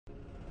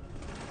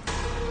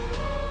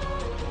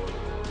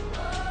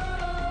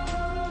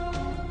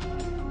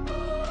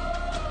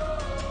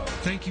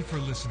Thank you for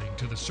listening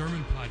to the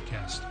sermon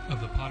podcast of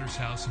the Potter's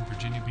House in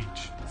Virginia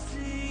Beach.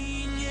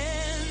 Singing,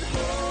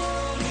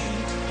 holy,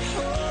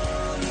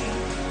 holy,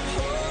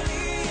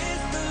 holy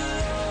is the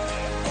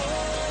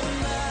Lord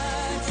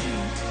Almighty.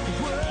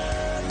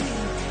 Worthy,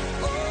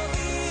 all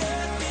the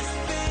earth is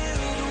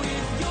filled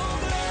with your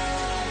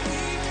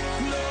glory,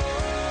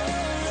 glory.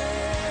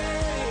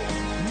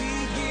 We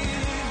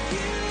give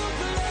you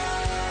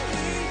glory,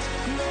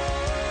 glory.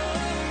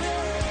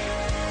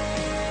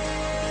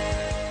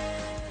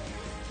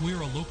 We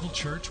are a local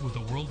church with a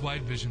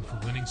worldwide vision for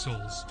winning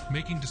souls,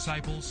 making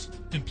disciples,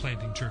 and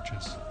planting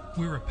churches.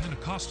 We're a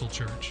Pentecostal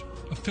church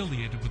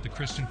affiliated with the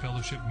Christian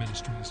Fellowship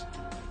Ministries.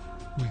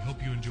 We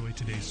hope you enjoy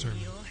today's sermon.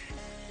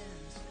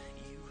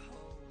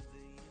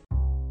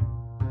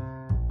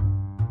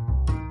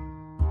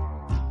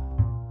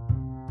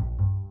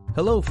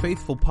 Hello,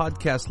 faithful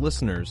podcast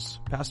listeners.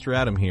 Pastor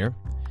Adam here.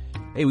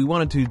 Hey, we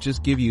wanted to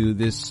just give you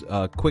this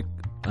quick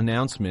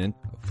announcement.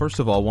 First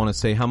of all, I want to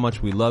say how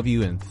much we love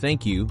you and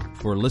thank you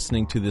for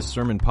listening to this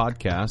sermon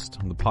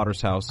podcast on the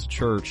Potter's House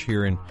Church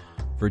here in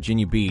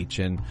Virginia Beach.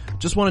 And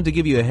just wanted to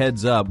give you a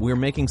heads up. We're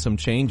making some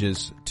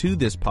changes to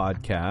this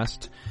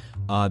podcast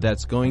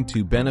that's going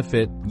to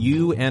benefit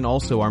you and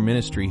also our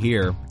ministry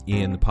here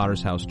in the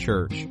Potter's House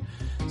Church.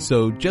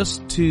 So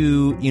just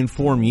to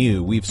inform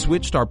you, we've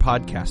switched our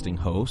podcasting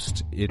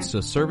host. It's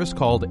a service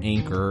called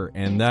Anchor,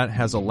 and that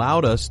has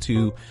allowed us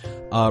to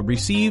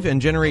receive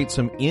and generate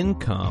some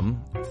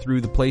income through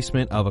the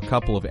placement of a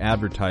couple of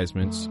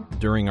advertisements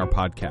during our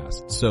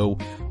podcast. So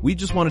we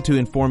just wanted to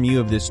inform you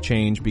of this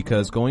change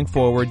because going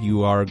forward,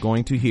 you are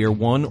going to hear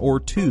one or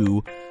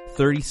two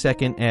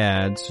 30-second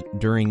ads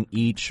during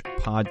each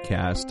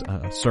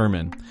podcast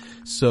sermon.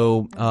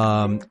 So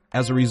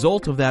as a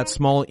result of that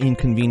small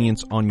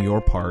inconvenience on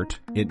your part,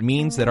 it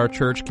means that our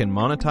church can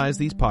monetize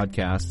these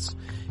podcasts,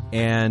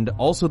 and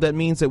also that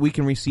means that we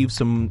can receive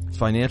some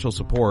financial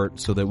support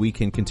so that we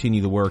can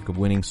continue the work of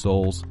winning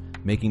souls,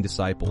 making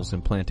disciples,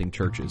 and planting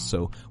churches.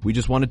 So we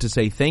just wanted to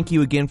say thank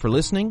you again for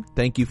listening.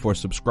 Thank you for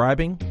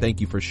subscribing.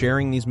 Thank you for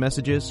sharing these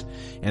messages.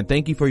 And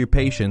thank you for your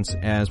patience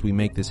as we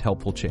make this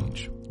helpful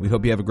change. We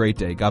hope you have a great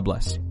day. God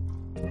bless.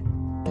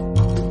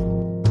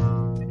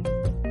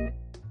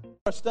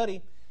 Our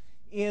study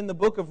in the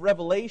book of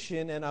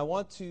Revelation, and I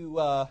want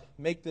to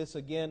make this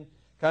again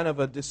kind of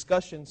a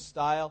discussion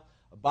style,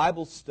 a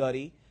Bible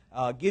study.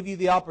 Give you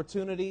the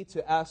opportunity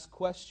to ask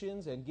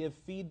questions and give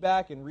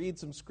feedback and read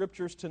some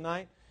scriptures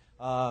tonight.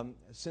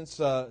 Since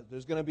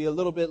there's going to be a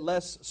little bit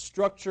less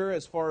structure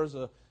as far as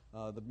the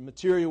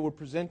material we're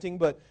presenting,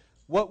 but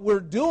what we're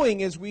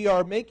doing is we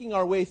are making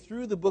our way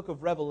through the book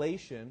of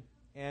Revelation,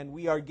 and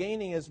we are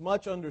gaining as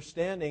much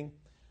understanding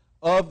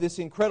of this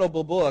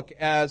incredible book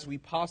as we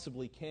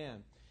possibly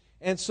can.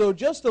 And so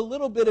just a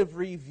little bit of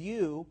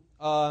review.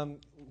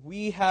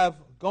 We have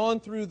gone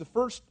through the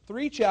first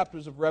 3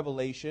 chapters of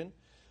Revelation,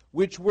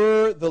 which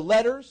were the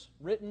letters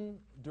written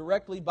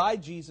directly by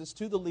Jesus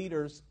to the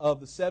leaders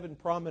of the 7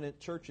 prominent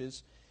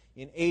churches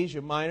in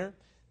Asia Minor.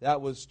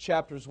 That was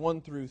chapters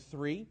 1 through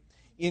 3.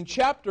 In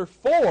chapter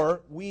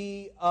 4,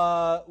 we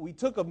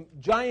took a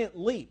giant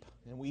leap,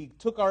 and we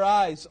took our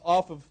eyes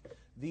off of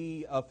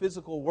the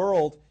physical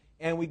world,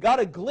 and we got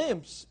a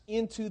glimpse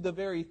into the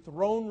very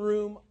throne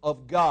room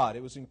of God.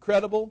 It was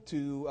incredible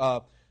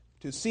to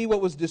see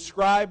what was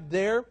described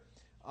there.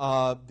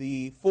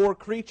 The 4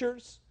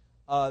 creatures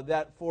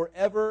that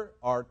forever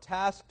are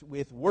tasked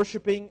with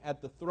worshiping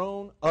at the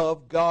throne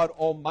of God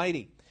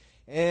Almighty.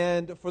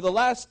 And for the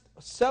last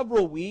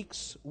several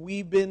weeks,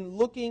 we've been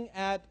looking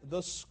at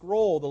the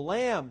scroll, the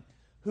Lamb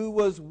who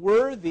was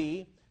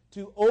worthy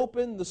to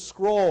open the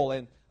scroll.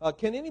 And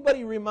can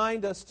anybody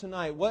remind us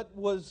tonight, what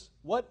was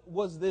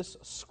this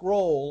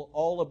scroll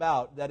all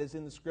about that is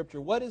in the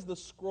Scripture? What is the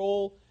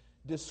scroll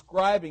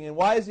describing, and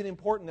why is it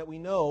important that we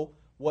know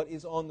what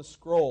is on the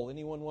scroll?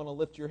 Anyone want to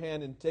lift your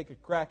hand and take a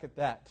crack at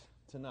that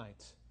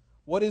tonight?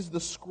 What is the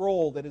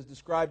scroll that is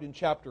described in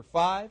chapter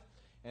 5,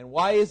 and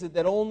why is it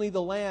that only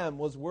the Lamb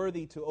was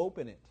worthy to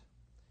open it?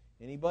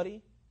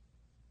 Anybody?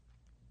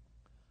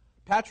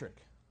 Patrick.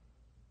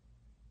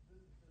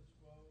 The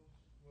scroll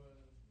was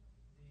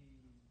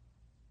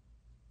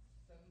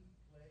the 7th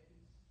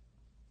plagues,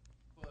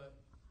 but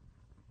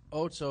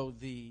also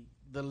the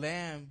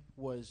Lamb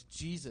was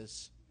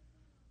Jesus,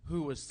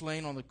 who was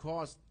slain on the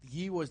cross.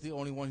 He was the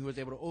only one who was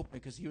able to open it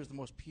because he was the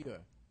most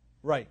pure.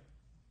 Right.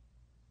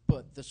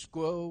 But the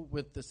scroll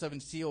with the 7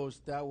 seals,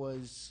 that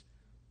was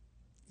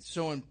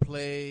showing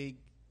plague,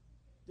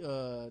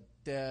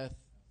 death,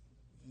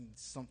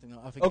 something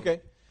else. I forget.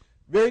 Okay.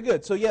 Very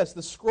good. So yes,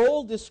 the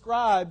scroll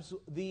describes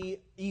the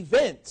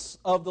events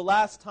of the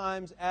last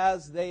times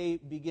as they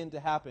begin to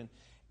happen.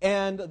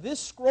 And this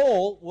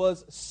scroll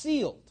was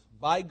sealed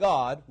by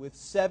God with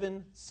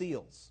 7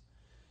 seals.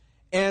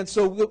 And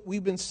so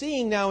we've been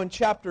seeing now in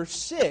chapter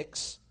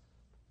 6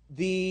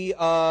 the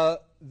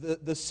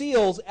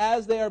seals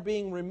as they are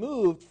being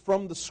removed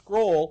from the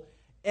scroll.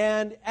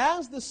 And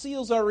as the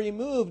seals are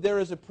removed, there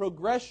is a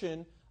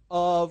progression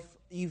of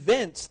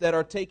events that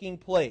are taking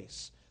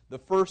place. The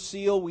first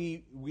seal,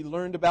 we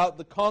learned about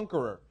the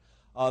conqueror,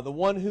 the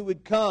one who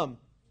would come.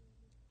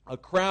 A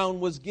crown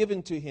was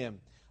given to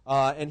him,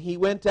 and he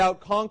went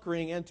out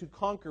conquering and to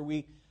conquer.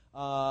 We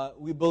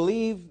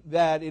believe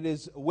that it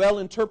is well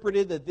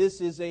interpreted that this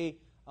is a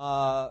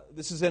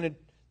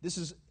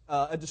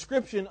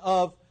description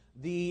of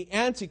the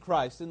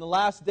Antichrist in the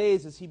last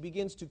days as he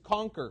begins to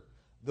conquer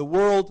the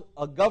world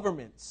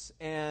governments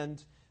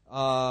and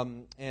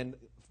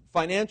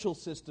financial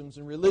systems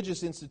and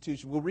religious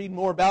institutions. We'll read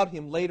more about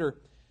him later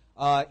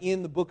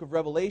in the book of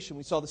Revelation.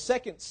 We saw the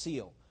second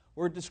seal,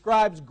 where it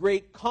describes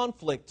great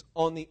conflict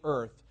on the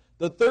earth.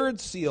 The third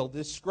seal,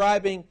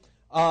 describing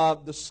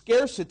the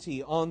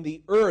scarcity on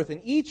the earth. And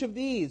each of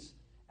these,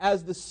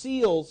 as the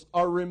seals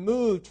are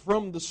removed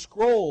from the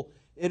scroll,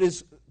 it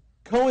is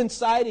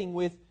coinciding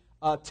with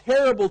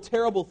terrible,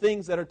 terrible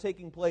things that are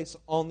taking place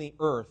on the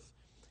earth.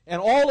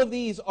 And all of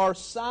these are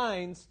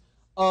signs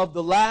of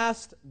the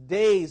last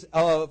days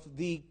of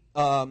the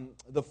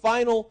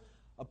final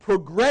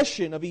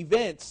progression of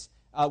events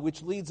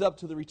which leads up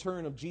to the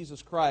return of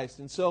Jesus Christ.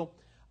 And so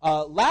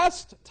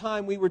last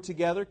time we were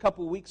together, a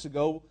couple of weeks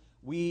ago,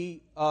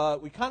 we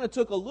kind of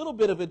took a little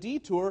bit of a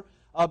detour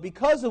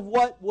because of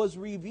what was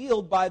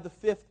revealed by the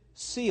fifth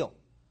seal.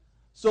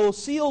 So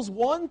seals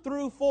 1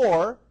 through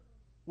 4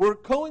 were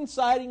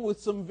coinciding with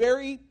some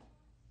very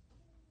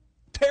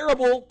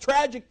terrible,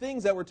 tragic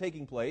things that were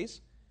taking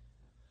place.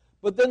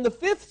 But then the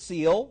fifth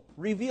seal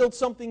revealed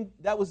something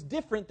that was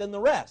different than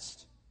the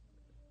rest.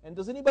 And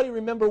does anybody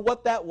remember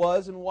what that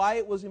was and why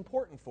it was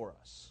important for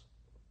us?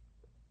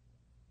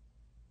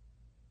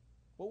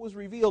 What was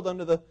revealed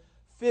under the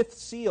fifth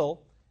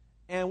seal,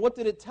 and what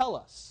did it tell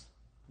us?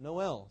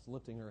 Noelle is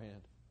lifting her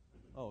hand.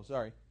 Oh,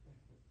 sorry.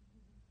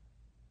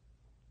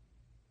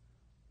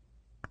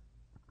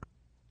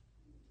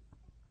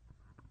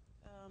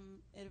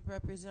 It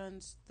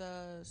represents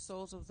the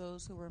souls of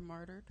those who were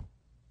martyred.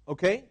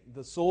 Okay,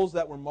 the souls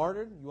that were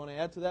martyred. You want to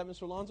add to that,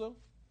 Mr. Alonzo?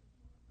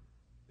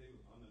 They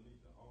were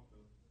underneath the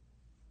altar.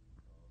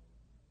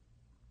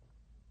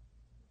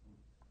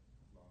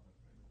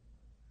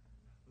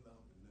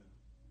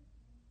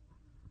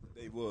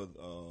 They were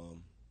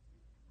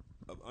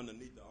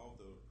underneath the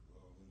altar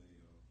when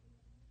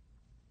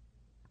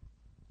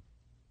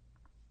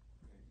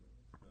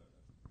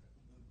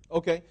they.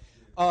 Okay.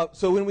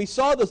 So when we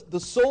saw the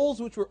souls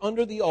which were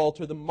under the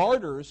altar, the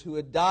martyrs who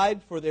had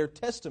died for their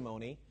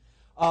testimony,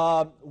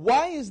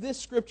 why is this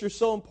scripture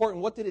so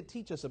important? What did it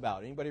teach us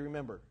about? Anybody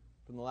remember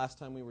from the last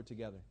time we were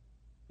together?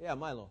 Yeah,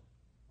 Milo.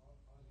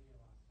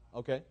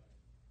 Okay.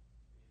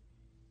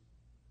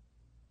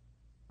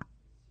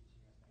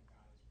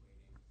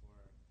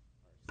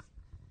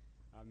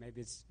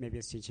 Maybe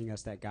it's teaching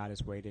us that God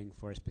is waiting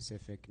for a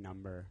specific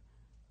number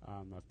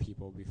of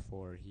people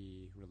before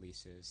He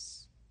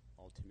releases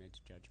ultimate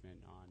judgment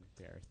on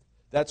the earth.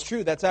 That's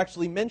true. That's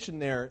actually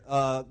mentioned there,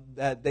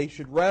 that they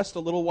should rest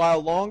a little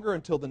while longer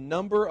until the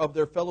number of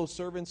their fellow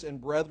servants and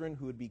brethren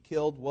who would be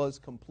killed was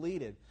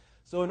completed.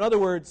 So in other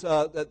words,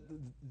 that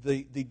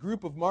the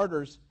group of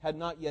martyrs had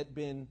not yet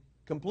been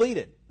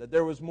completed, that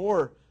there was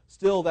more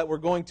still that were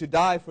going to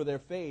die for their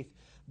faith.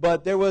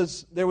 But there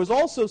was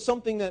also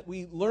something that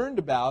we learned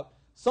about,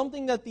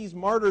 something that these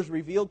martyrs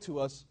revealed to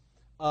us,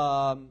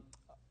 an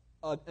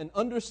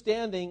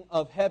understanding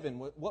of heaven.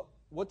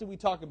 What did we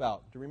talk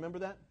about? Do you remember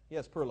that?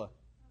 Yes, Perla.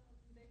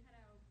 They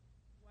had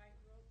a white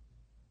robe.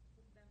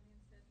 That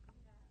means that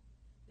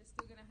they're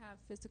still going to have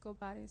physical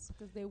bodies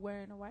because they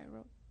wear in a white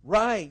robe.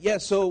 Right,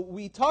 yes. So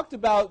we talked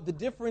about the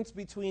difference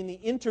between the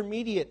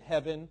intermediate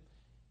heaven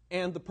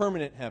and the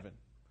permanent heaven.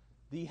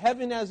 The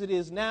heaven as it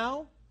is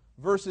now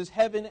versus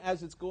heaven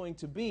as it's going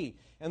to be.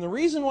 And the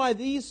reason why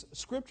these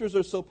scriptures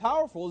are so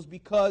powerful is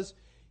because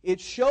it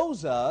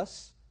shows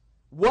us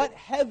what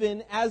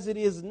heaven as it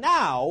is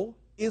now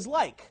is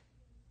like.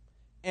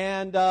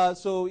 And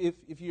so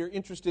if you're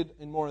interested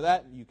in more of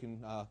that, you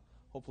can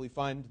hopefully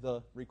find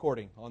the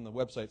recording on the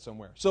website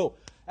somewhere. So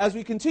as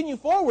we continue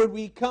forward,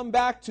 we come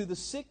back to the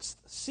sixth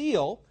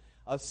seal,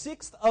 a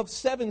sixth of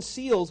 7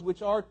 seals which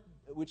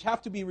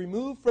have to be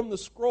removed from the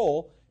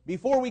scroll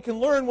before we can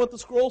learn what the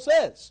scroll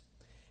says.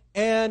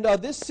 And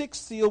this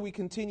sixth seal, we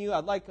continue.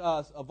 I'd like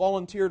a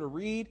volunteer to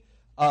read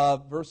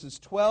verses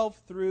 12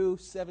 through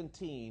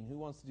 17. Who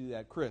wants to do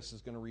that? Chris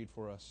is going to read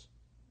for us.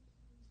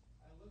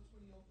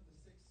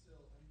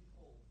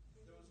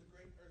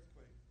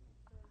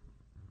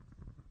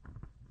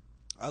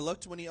 I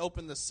looked when he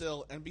opened the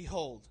seal, and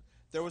behold,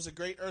 there was a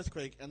great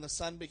earthquake, and the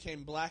sun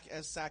became black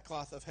as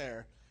sackcloth of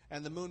hair,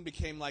 and the moon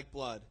became like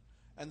blood.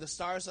 And the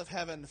stars of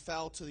heaven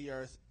fell to the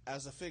earth,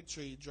 as a fig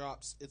tree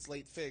drops its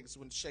late figs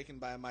when shaken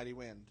by a mighty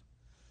wind.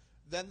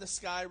 Then the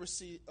sky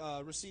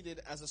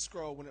receded as a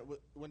scroll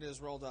when it is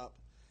rolled up,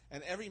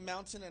 and every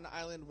mountain and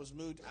island was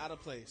moved out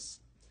of place.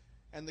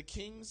 And the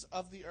kings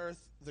of the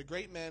earth, the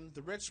great men,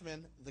 the rich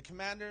men, the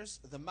commanders,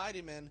 the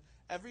mighty men,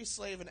 every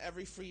slave and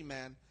every free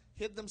man,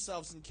 hid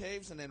themselves in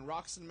caves and in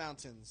rocks and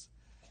mountains,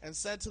 and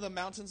said to the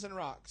mountains and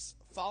rocks,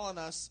 Fall on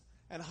us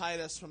and hide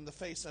us from the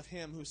face of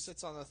him who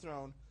sits on the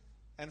throne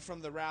and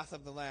from the wrath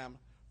of the Lamb.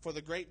 for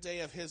the great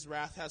day of his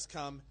wrath has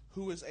come.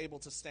 Who is able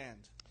to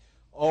stand?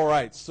 All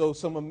right, so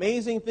some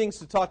amazing things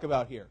to talk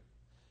about here.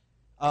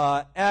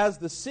 As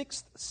the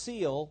sixth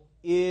seal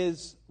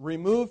is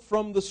removed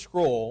from the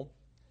scroll,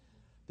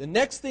 the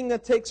next thing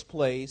that takes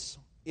place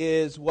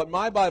is what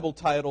my Bible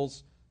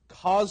titles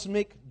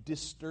cosmic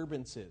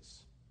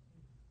disturbances.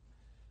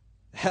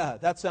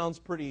 That sounds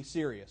pretty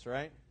serious,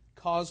 right?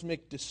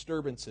 Cosmic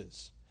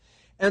disturbances.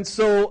 And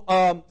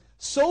so,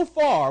 so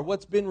far,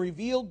 what's been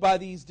revealed by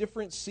these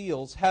different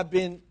seals have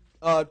been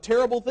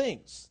terrible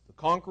things. The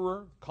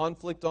conqueror,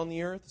 conflict on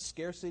the earth,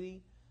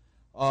 scarcity,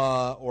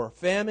 or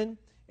famine,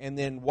 and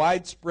then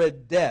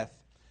widespread death.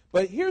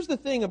 But here's the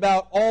thing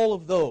about all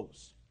of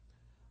those.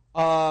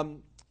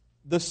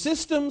 The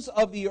systems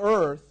of the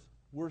earth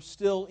were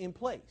still in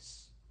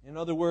place. In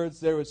other words,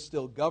 there was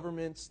still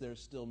governments,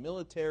 there's still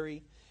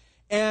military.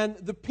 And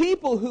the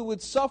people who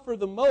would suffer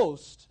the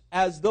most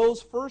as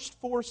those first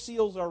four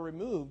seals are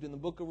removed in the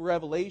book of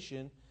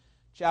Revelation,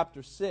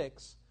 chapter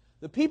 6,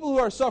 the people who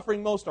are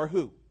suffering most are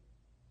who?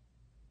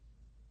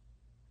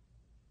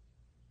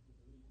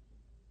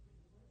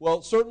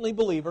 Well, certainly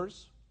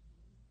believers,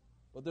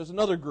 but there's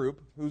another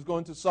group who's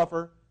going to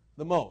suffer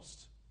the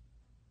most.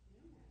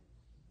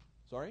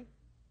 Sorry?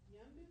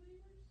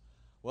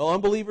 Well,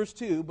 unbelievers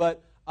too,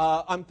 but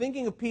I'm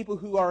thinking of people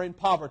who are in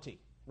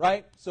poverty,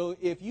 right? So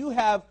if you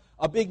have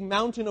a big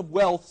mountain of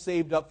wealth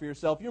saved up for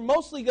yourself, you're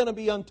mostly going to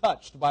be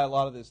untouched by a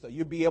lot of this stuff.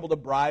 You'll be able to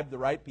bribe the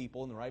right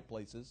people in the right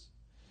places.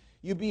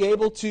 You'll be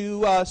able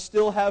to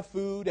still have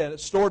food and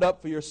stored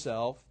up for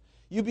yourself.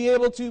 You'll be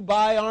able to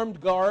buy armed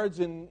guards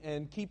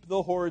and keep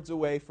the hordes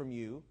away from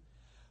you.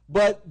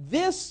 But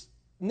this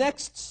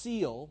next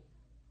seal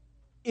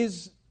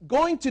is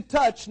going to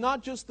touch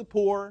not just the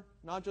poor,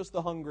 not just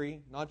the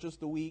hungry, not just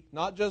the weak,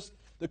 not just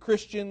the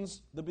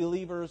Christians, the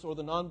believers, or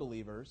the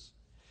non-believers.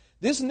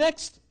 This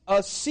next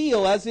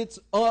seal, as it's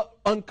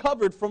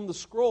uncovered from the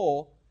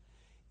scroll,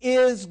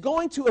 is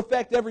going to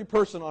affect every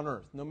person on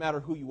earth, no matter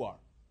who you are.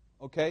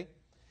 Okay?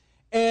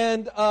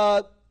 And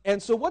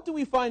so what do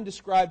we find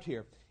described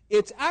here?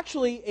 It's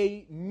actually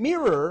a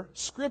mirror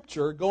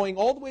scripture going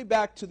all the way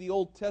back to the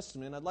Old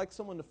Testament. I'd like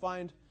someone to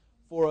find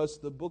for us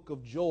the book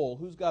of Joel.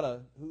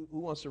 Who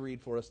wants to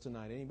read for us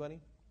tonight? Anybody?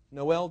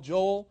 Noel?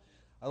 Joel?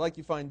 I'd like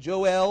you to find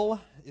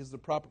Joel is the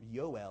proper,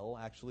 Yoel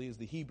actually is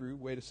the Hebrew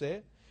way to say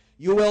it.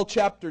 Joel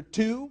chapter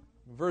 2,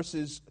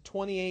 verses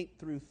 28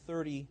 through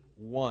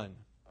 31.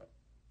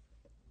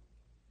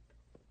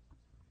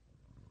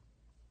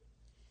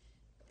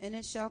 And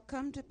it shall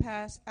come to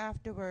pass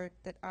afterward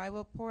that I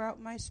will pour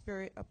out my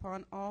Spirit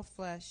upon all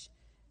flesh,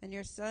 and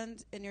your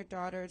sons and your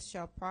daughters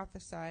shall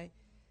prophesy,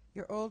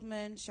 your old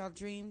men shall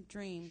dream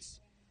dreams,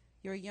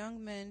 your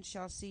young men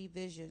shall see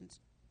visions.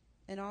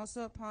 And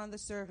also upon the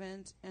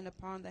servants and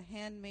upon the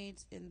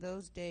handmaids in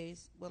those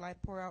days will I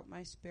pour out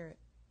my Spirit.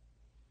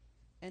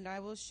 And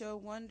I will show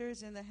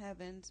wonders in the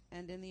heavens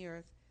and in the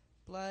earth,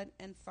 blood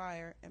and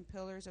fire and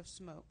pillars of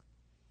smoke.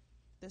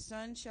 The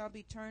sun shall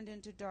be turned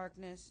into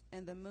darkness,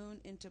 and the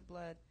moon into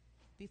blood,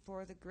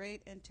 before the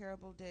great and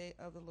terrible day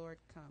of the Lord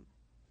come.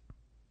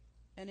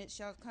 And it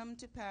shall come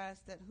to pass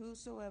that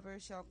whosoever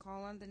shall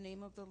call on the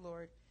name of the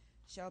Lord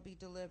shall be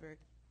delivered.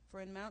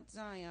 For in Mount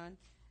Zion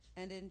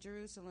and in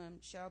Jerusalem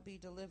shall be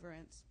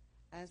deliverance,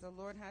 as the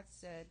Lord hath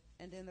said,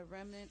 and in the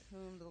remnant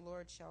whom the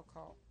Lord shall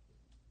call.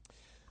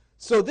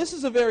 So this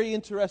is a very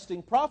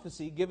interesting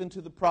prophecy given to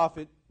the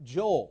prophet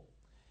Joel,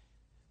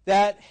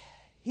 that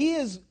he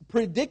is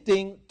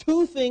predicting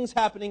two things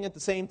happening at the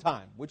same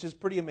time, which is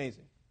pretty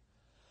amazing.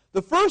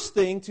 The first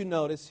thing to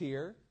notice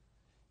here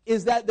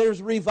is that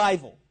there's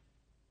revival.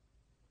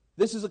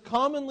 This is a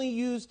commonly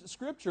used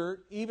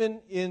scripture,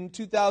 even in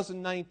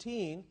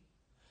 2019,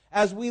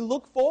 as we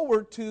look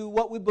forward to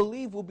what we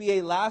believe will be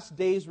a last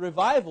days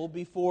revival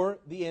before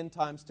the end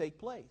times take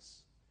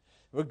place.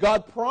 Where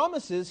God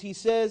promises, He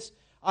says,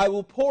 I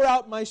will pour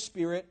out my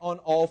Spirit on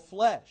all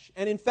flesh.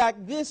 And in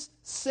fact, this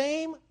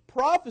same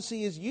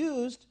prophecy is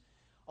used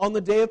on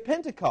the day of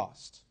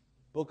Pentecost,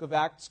 book of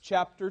Acts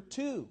chapter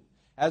 2,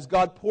 as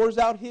God pours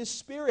out His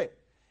Spirit.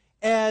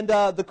 And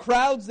the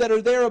crowds that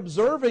are there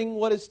observing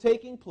what is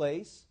taking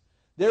place,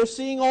 they're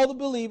seeing all the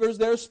believers,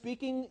 they're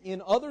speaking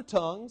in other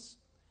tongues,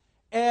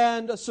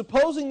 and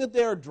supposing that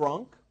they're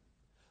drunk.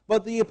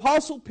 But the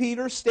Apostle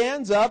Peter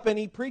stands up and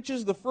he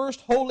preaches the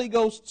first Holy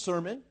Ghost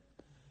sermon,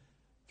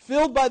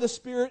 filled by the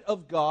Spirit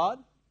of God.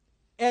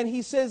 And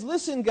he says,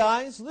 listen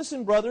guys,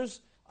 listen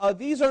brothers,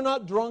 these are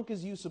not drunk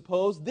as you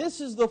suppose.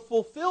 This is the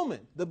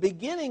fulfillment, the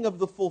beginning of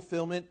the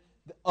fulfillment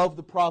of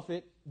the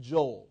prophet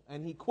Joel.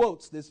 And he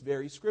quotes this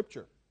very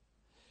scripture.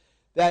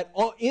 That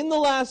in the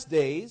last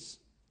days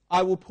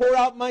I will pour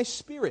out my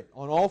Spirit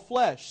on all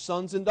flesh.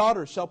 Sons and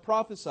daughters shall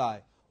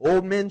prophesy.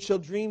 Old men shall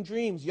dream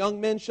dreams. Young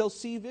men shall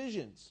see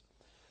visions.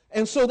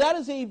 And so that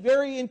is a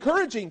very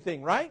encouraging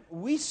thing, right?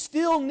 We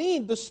still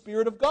need the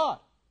Spirit of God.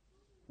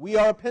 We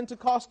are a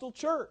Pentecostal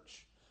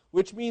church,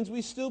 which means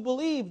we still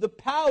believe the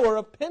power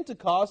of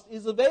Pentecost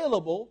is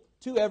available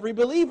to every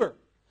believer.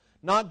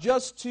 Not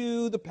just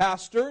to the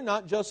pastor,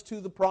 not just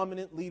to the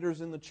prominent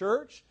leaders in the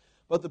church,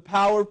 but the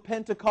power of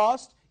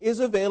Pentecost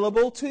is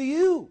available to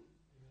you.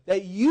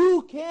 That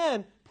you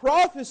can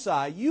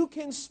prophesy, you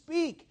can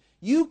speak,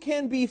 you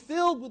can be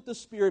filled with the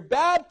Spirit,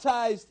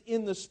 baptized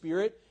in the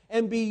Spirit,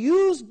 and be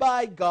used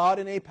by God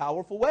in a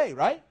powerful way,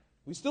 right?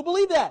 We still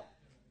believe that.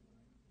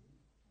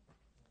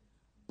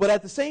 But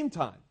at the same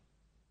time,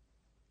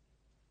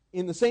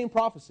 in the same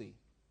prophecy,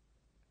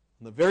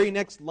 in the very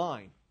next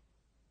line,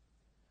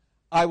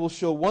 I will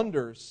show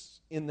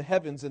wonders in the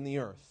heavens and the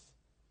earth,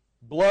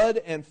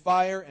 blood and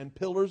fire and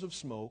pillars of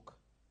smoke.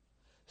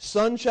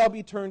 Sun shall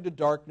be turned to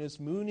darkness,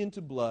 moon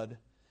into blood,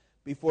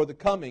 before the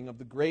coming of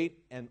the great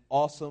and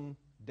awesome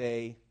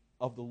day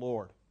of the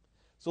Lord.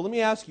 So let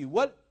me ask you,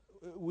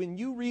 when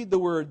you read the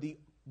word, the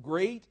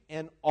great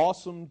and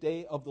awesome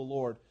day of the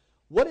Lord,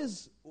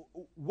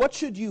 what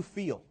should you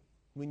feel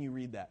when you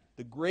read that?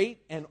 The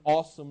great and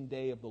awesome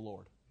day of the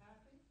Lord.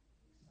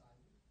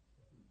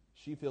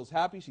 She feels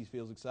happy, she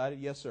feels excited.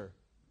 Yes, sir.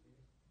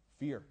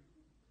 Fear.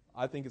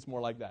 I think it's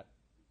more like that.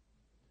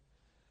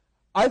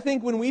 I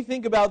think when we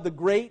think about the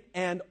great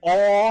and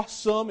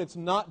awesome, it's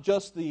not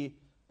just the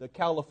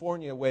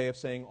California way of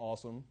saying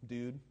awesome,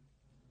 dude.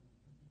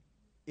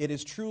 It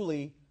is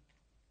truly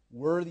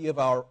worthy of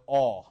our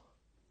awe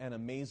and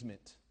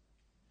amazement.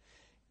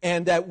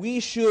 And that we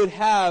should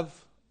have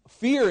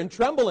fear and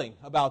trembling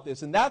about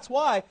this. And that's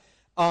why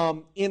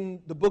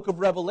in the book of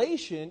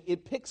Revelation,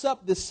 it picks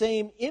up the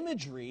same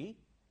imagery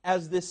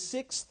as this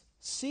sixth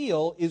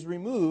seal is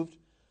removed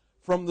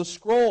from the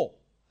scroll.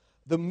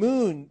 The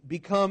moon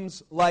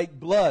becomes like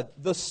blood.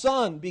 The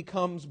sun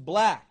becomes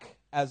black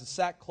as a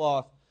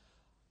sackcloth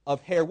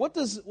of hair. What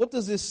does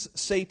this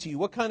say to you?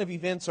 What kind of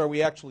events are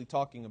we actually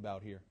talking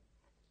about here?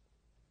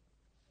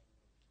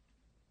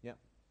 Yeah.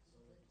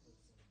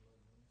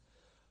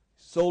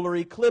 Solar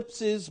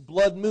eclipses,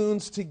 blood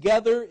moons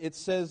together. It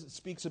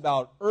speaks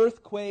about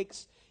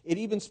earthquakes. It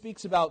even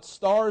speaks about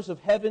stars of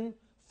heaven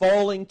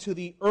falling to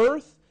the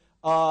earth.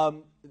 What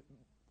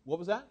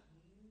was that?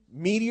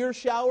 Meteor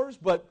showers,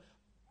 but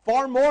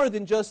far more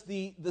than just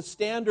the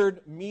standard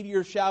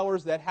meteor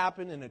showers that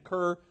happen and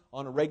occur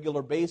on a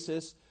regular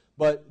basis,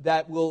 but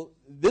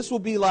this will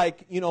be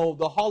like,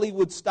 the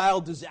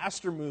Hollywood-style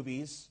disaster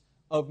movies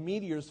of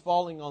meteors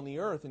falling on the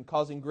earth and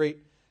causing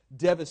great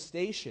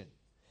devastation.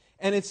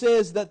 And it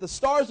says that the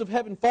stars of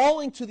heaven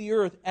falling to the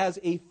earth as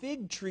a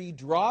fig tree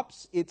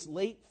drops its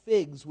late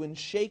figs when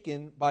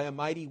shaken by a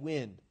mighty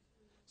wind.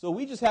 So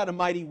we just had a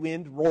mighty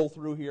wind roll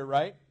through here,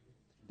 right?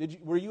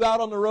 Were you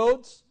out on the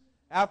roads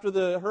after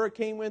the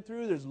hurricane went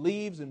through? There's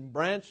leaves and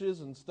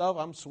branches and stuff.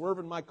 I'm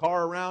swerving my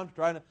car around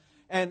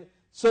and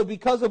so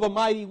because of a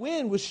mighty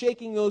wind was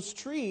shaking those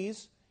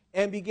trees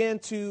and began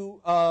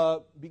to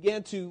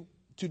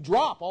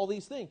drop all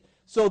these things.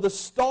 So the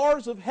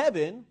stars of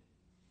heaven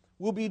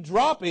will be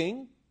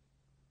dropping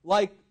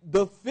like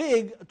the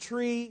fig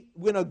tree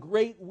when a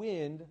great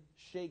wind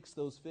shakes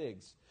those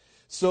figs.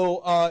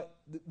 So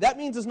that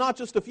means it's not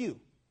just a few.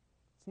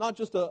 It's not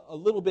just a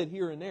little bit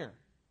here and there.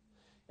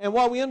 And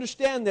while we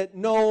understand that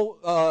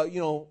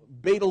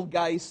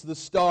Betelgeuse, the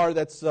star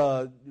that's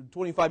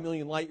 25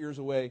 million light years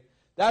away,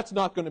 that's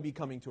not going to be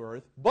coming to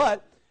Earth.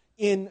 But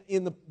in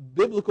the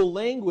biblical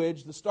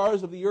language, the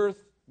stars of the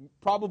earth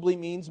probably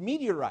means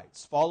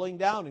meteorites falling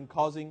down and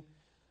causing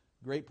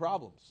great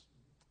problems.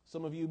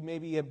 Some of you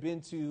maybe have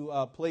been to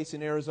a place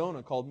in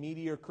Arizona called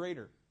Meteor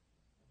Crater.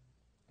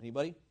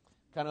 Anybody?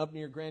 Kind of up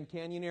near Grand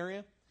Canyon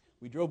area.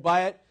 We drove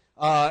by it,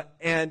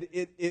 and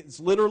it's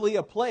literally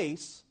a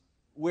place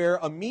where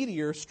a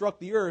meteor struck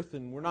the earth,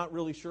 and we're not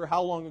really sure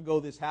how long ago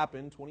this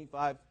happened,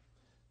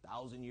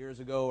 25,000 years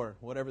ago or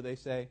whatever they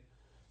say.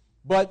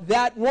 But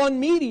that one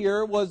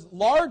meteor was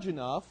large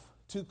enough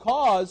to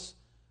cause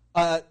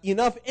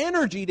enough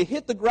energy to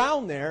hit the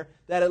ground there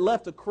that it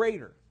left a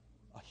crater,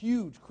 a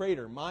huge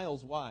crater,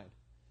 miles wide.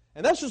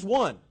 And that's just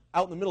one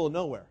out in the middle of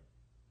nowhere.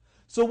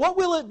 So what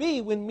will it be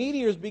when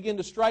meteors begin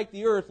to strike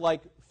the earth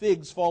like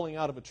figs falling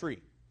out of a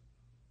tree?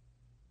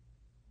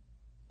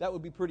 That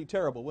would be pretty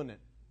terrible, wouldn't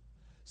it?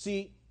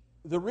 See,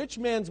 the rich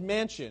man's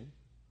mansion,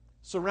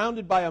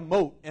 surrounded by a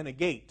moat and a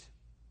gate,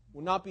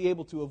 will not be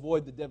able to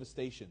avoid the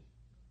devastation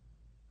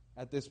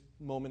at this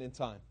moment in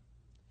time.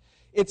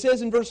 It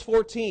says in verse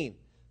 14,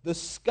 the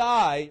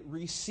sky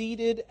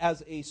receded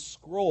as a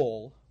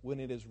scroll when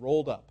it is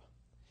rolled up,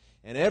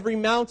 and every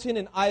mountain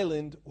and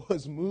island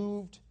was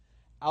moved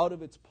out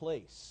of its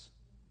place.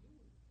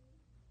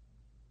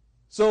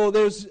 So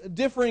there's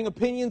differing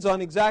opinions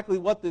on exactly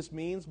what this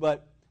means,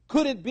 but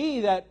could it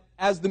be that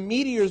as the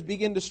meteors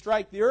begin to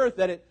strike the earth,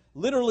 that it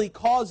literally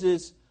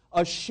causes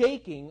a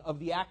shaking of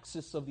the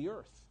axis of the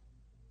earth?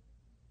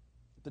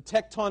 The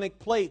tectonic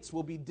plates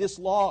will be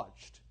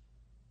dislodged.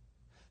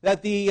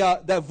 That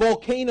that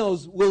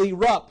volcanoes will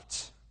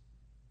erupt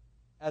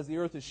as the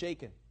earth is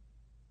shaken.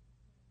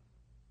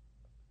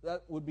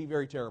 That would be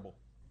very terrible.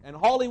 And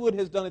Hollywood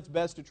has done its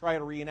best to try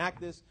to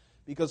reenact this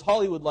because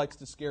Hollywood likes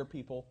to scare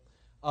people.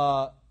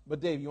 But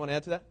Dave, you want to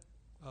add to that?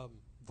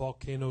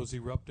 Volcanoes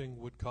erupting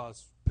would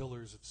cause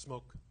pillars of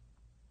smoke.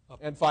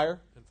 And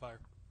fire. And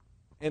fire.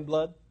 And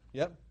blood.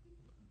 Yep.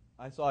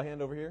 I saw a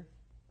hand over here.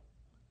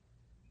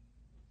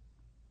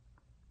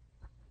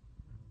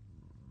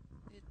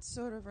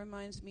 sort of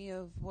reminds me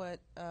of what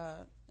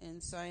in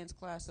science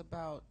class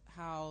about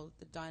how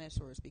the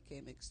dinosaurs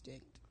became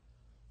extinct.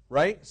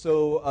 Right?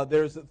 So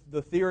there's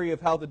the theory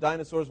of how the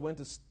dinosaurs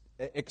went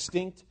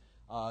extinct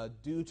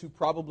due to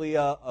probably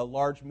a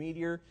large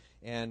meteor,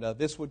 and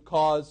this would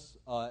cause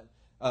part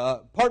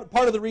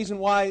of the reason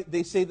why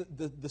they say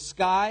that the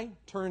sky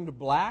turned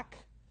black.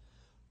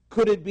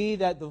 Could it be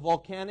that the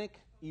volcanic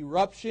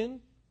eruption,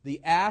 the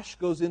ash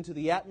goes into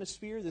the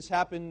atmosphere? This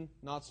happened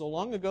not so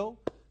long ago,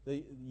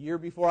 the year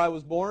before I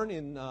was born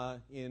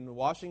in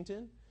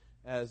Washington.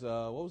 As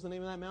what was the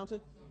name of that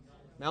mountain?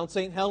 Mount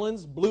St.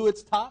 Helens blew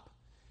its top.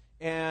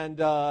 And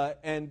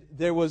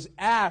there was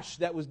ash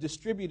that was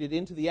distributed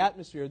into the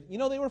atmosphere. You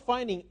know, they were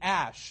finding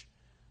ash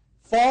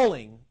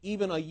falling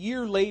even a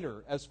year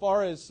later as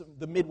far as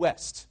the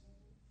Midwest.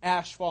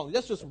 Ash falling.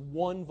 That's just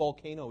one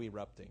volcano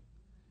erupting.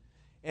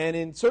 And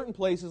in certain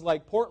places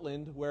like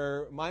Portland,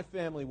 where my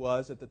family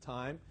was at the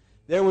time,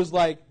 there was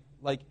like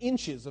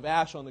inches of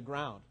ash on the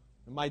ground.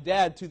 And my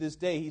dad, to this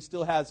day, he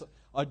still has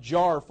a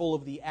jar full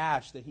of the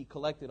ash that he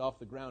collected off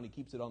the ground. He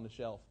keeps it on the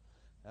shelf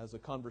as a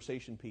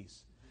conversation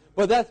piece.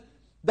 But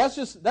that's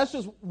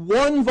just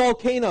one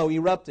volcano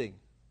erupting,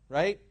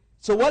 right?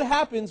 So what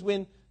happens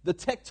when the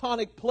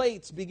tectonic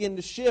plates begin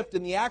to shift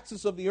and the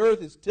axis of the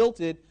earth is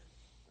tilted?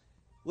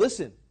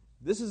 Listen,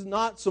 this is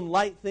not some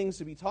light things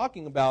to be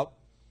talking about,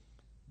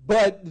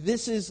 but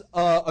this is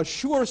a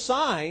sure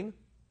sign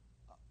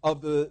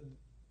of the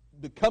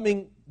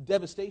coming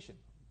devastation.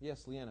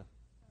 Yes, Leanna.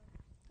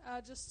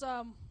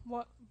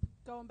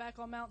 Going back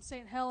on Mount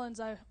St.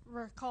 Helens, I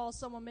recall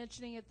someone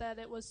mentioning it that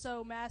it was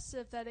so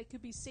massive that it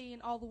could be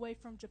seen all the way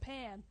from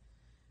Japan.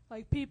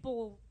 Like,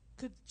 people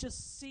could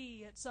just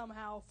see it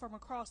somehow from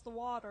across the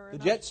water. The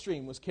jet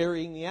stream was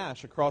carrying the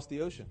ash across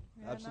the ocean.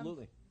 Yeah,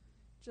 absolutely.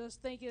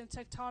 Just thinking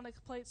tectonic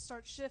plates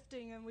start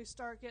shifting and we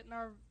start getting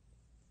our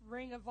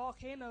ring of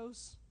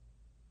volcanoes.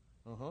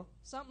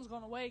 Something's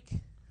going to wake.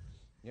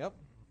 Yep.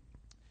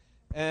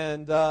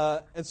 And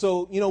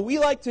so, you know, we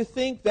like to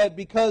think that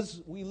because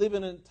we live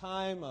in a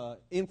time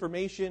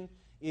information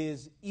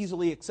is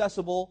easily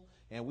accessible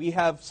and we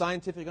have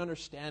scientific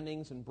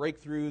understandings and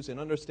breakthroughs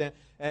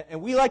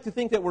and we like to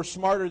think that we're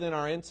smarter than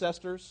our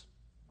ancestors,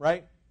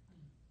 right?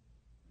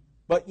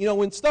 But, you know,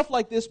 when stuff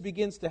like this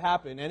begins to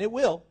happen, and it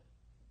will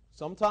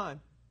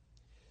sometime,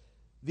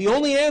 the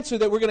only answer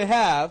that we're going to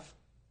have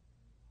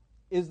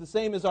is the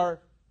same as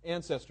our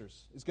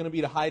ancestors. It's going to be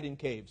to hide in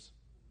caves.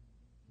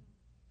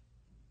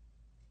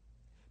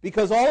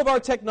 Because all of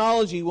our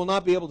technology will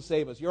not be able to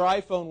save us. Your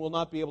iPhone will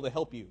not be able to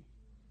help you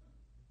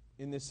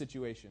in this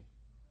situation.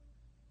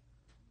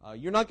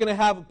 You're not going to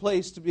have a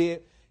place to be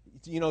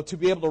able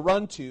to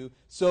run to.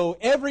 So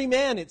every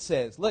man, it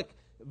says, look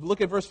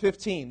at verse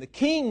 15. The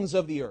kings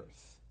of the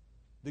earth,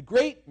 the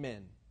great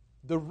men,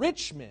 the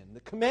rich men,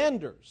 the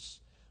commanders,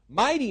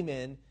 mighty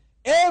men,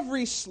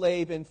 every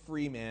slave and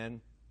free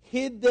man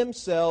hid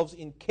themselves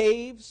in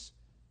caves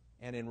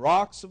and in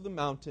rocks of the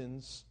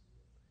mountains.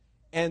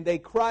 And they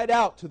cried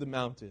out to the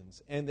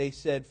mountains, and they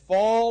said,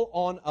 "Fall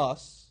on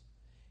us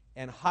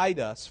and hide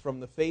us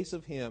from the face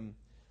of him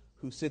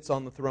who sits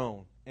on the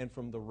throne and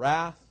from the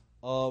wrath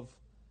of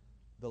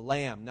the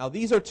Lamb." Now,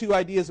 these are two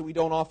ideas that we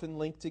don't often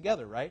link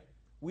together, right?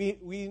 We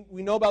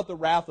know about the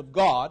wrath of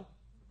God.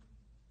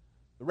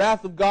 The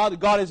wrath of God, that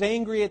God is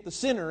angry at the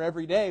sinner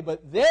every day,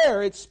 but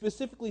there it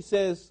specifically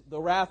says the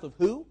wrath of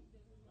who?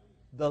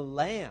 The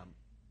Lamb.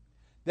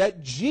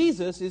 That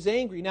Jesus is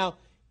angry. Now,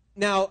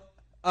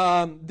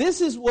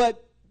 this is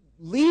what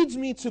leads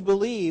me to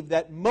believe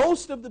that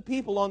most of the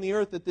people on the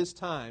earth at this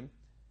time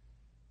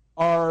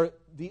are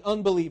the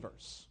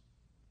unbelievers.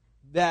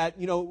 That,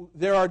 you know,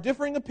 there are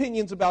differing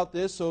opinions about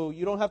this, so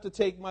you don't have to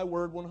take my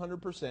word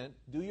 100%.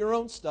 Do your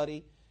own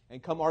study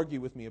and come argue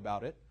with me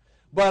about it.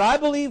 But I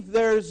believe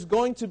there's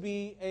going to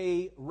be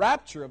a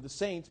rapture of the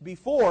saints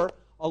before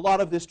a lot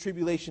of this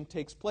tribulation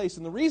takes place.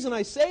 And the reason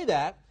I say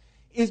that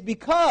is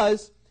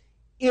because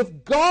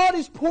if God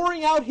is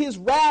pouring out His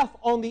wrath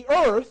on the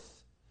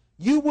earth,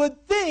 you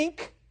would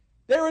think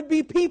there would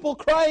be people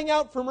crying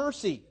out for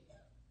mercy.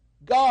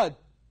 God,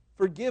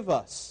 forgive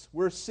us.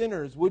 We're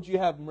sinners. Would you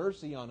have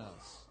mercy on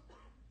us?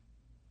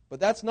 But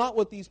that's not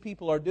what these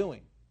people are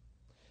doing.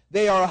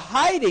 They are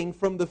hiding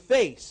from the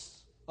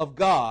face of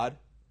God,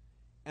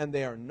 and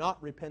they are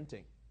not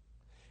repenting.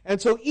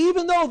 And so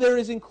even though there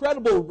is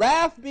incredible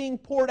wrath being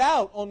poured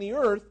out on the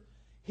earth,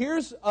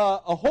 here's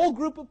a whole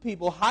group of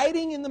people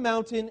hiding in the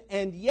mountain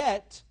and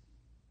yet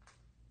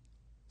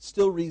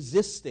still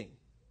resisting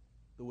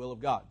the will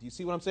of God. Do you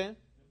see what I'm saying?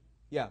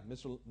 Yeah,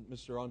 Mr.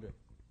 Andre.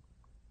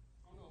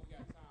 I don't know if we got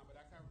time,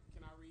 but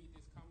can I read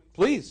this comment?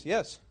 Please,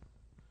 yes.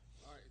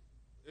 All right.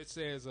 It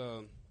says,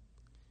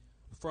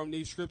 from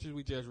these scriptures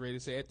we just read,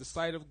 it says, "At the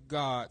sight of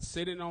God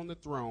sitting on the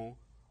throne,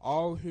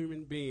 all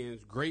human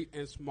beings, great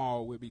and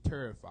small, will be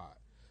terrified,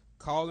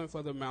 calling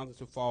for the mountains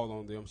to fall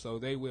on them so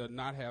they will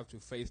not have to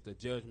face the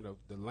judgment of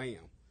the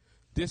Lamb."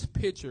 This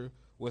picture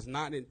was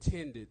not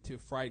intended to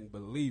frighten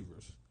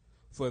believers.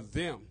 For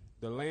them,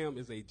 the Lamb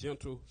is a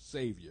gentle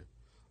Savior.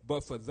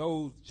 But for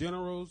those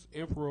generals,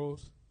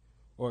 emperors,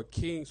 or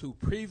kings who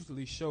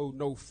previously showed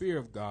no fear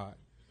of God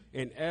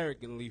and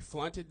arrogantly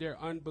flaunted their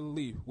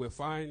unbelief will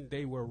find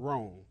they were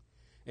wrong.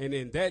 And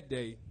in that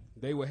day,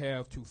 they will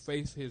have to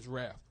face his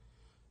wrath.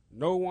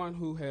 No one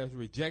who has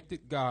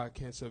rejected God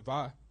can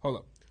survive.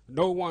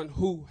 No one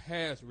who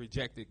has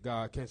rejected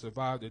God can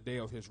survive the day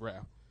of his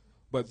wrath.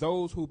 But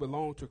those who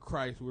belong to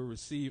Christ will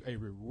receive a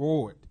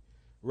reward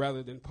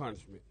rather than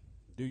punishment.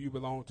 Do you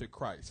belong to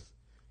Christ?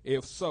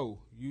 If so,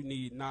 you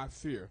need not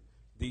fear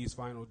these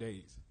final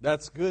days.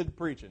 That's good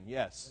preaching,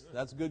 yes.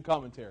 That's good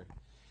commentary.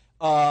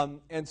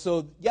 And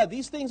so, yeah,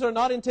 these things are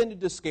not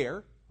intended to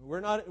scare.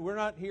 We're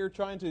not here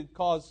trying to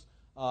cause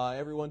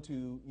everyone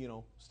to,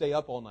 stay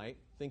up all night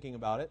thinking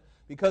about it.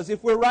 Because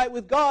if we're right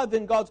with God,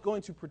 then God's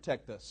going to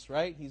protect us,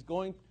 right?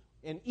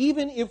 And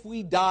even if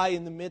we die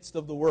in the midst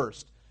of the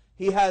worst,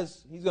 He's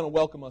going to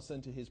welcome us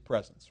into His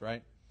presence,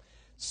 right?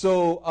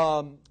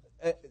 So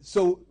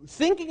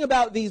thinking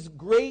about these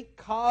great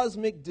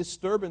cosmic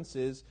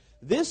disturbances,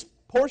 this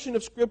portion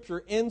of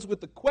Scripture ends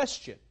with a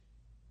question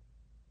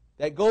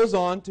that goes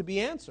on to be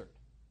answered.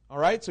 All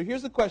right, so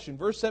here's the question,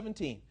 verse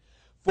 17.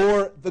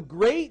 For the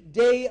great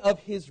day of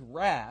His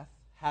wrath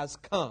has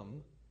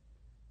come.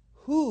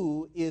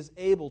 Who is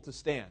able to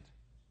stand?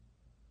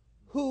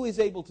 Who is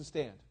able to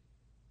stand?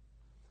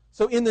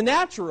 So in the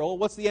natural,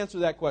 what's the answer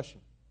to that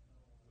question?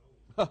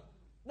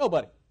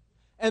 Nobody.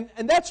 And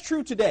that's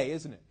true today,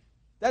 isn't it?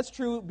 That's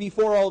true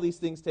before all these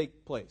things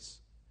take place.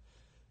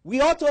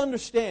 We ought to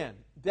understand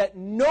that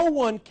no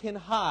one can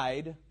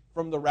hide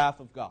from the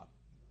wrath of God.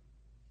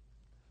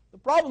 The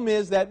problem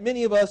is that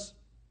many of us,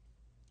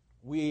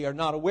 we are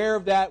not aware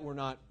of that.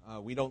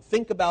 We don't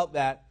think about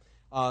that.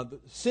 The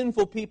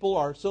sinful people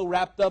are so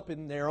wrapped up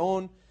in their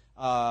own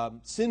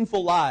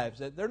sinful lives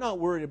that they're not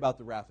worried about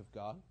the wrath of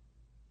God.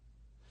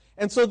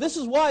 And so this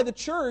is why the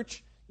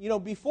church,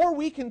 before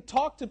we can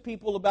talk to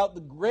people about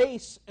the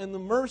grace and the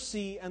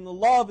mercy and the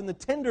love and the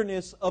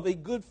tenderness of a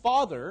good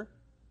Father,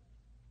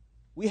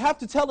 we have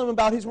to tell them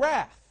about His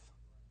wrath.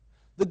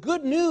 The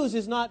good news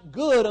is not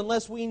good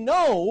unless we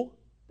know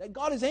that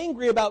God is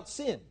angry about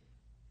sin,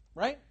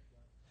 right?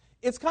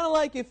 It's kind of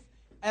like if,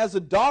 as a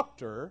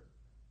doctor,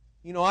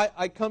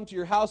 I come to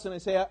your house and I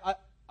say,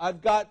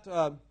 I've got,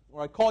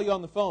 or I call you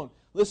on the phone,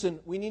 listen,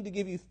 we need to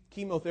give you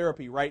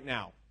chemotherapy right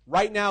now.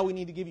 Right now we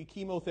need to give you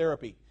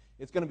chemotherapy.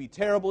 It's going to be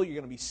terrible, you're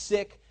going to be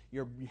sick,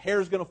 your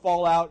hair's going to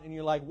fall out, and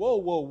you're like,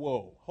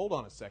 whoa, hold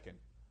on a second.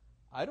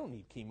 I don't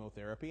need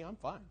chemotherapy, I'm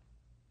fine.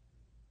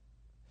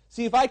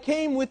 See, if I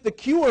came with the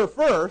cure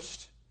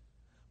first,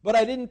 but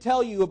I didn't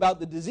tell you about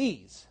the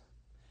disease,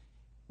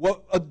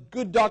 what a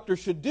good doctor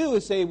should do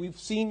is say, we've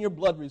seen your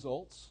blood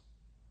results.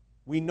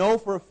 We know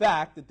for a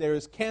fact that there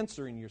is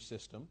cancer in your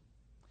system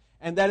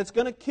and that it's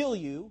going to kill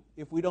you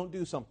if we don't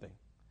do something.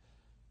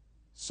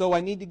 So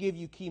I need to give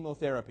you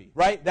chemotherapy,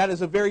 right? That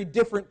is a very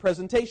different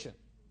presentation.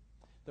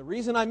 The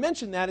reason I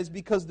mention that is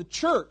because the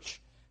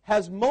church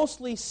has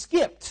mostly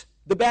skipped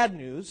the bad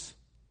news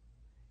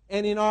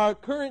and in our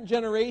current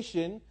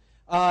generation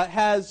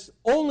has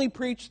only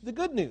preached the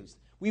good news.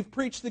 We've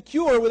preached the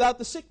cure without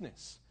the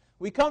sickness.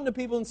 We come to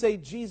people and say,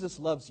 Jesus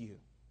loves you.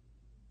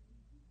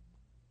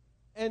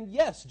 And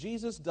yes,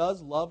 Jesus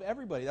does love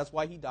everybody. That's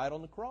why He died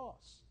on the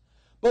cross.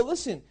 But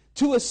listen,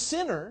 to a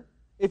sinner,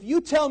 if you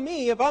tell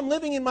me, if I'm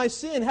living in my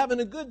sin, having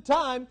a good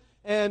time,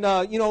 and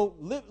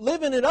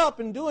living it up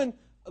and doing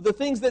the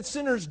things that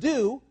sinners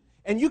do,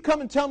 and you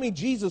come and tell me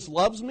Jesus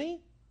loves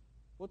me,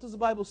 what does the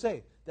Bible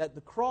say? That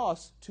the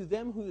cross, to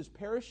them who is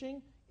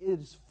perishing,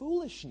 is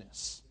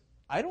foolishness.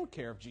 I don't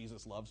care if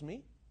Jesus loves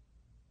me.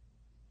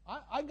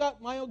 I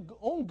got my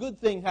own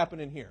good thing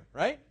happening here,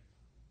 right?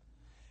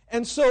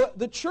 And so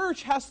the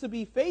church has to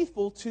be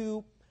faithful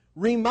to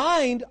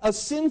remind a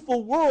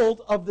sinful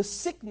world of the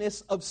sickness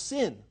of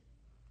sin.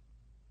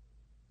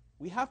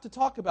 We have to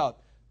talk about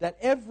that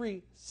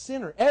every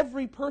sinner,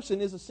 every person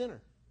is a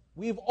sinner.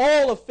 We've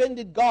all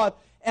offended God,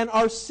 and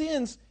our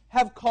sins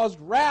have caused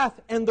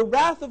wrath, and the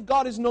wrath of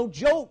God is no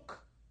joke.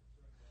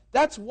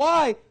 That's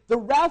why the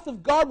wrath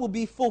of God will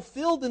be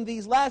fulfilled in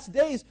these last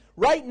days.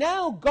 Right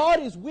now,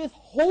 God is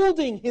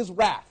withholding His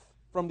wrath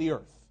from the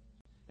earth.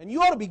 And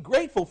you ought to be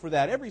grateful for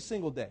that every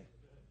single day.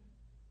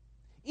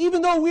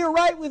 Even though we're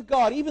right with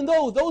God, even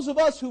though those of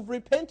us who've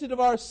repented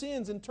of our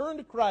sins and turned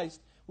to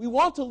Christ, we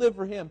want to live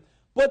for Him,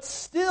 but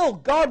still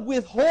God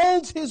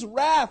withholds His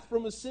wrath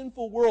from a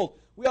sinful world.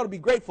 We ought to be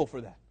grateful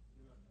for that.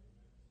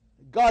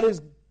 God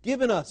has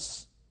given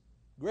us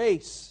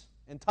grace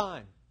and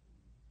time.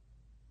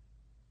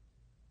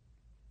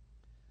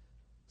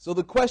 So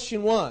the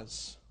question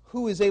was,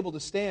 who is able to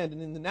stand?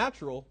 And in the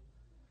natural,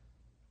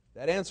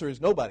 that answer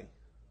is nobody.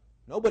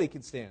 Nobody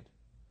can stand.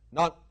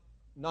 Not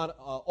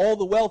all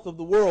the wealth of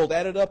the world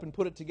added up and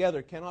put it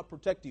together cannot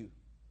protect you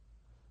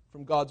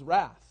from God's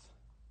wrath.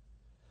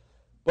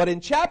 But in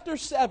chapter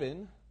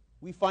 7,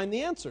 we find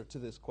the answer to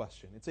this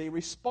question. It's a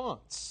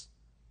response.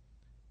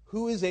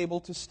 Who is able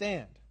to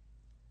stand?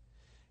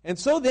 And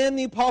so then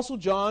the Apostle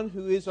John,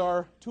 who is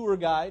our tour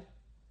guide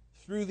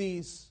through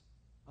this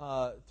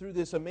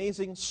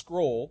amazing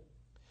scroll,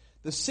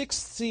 The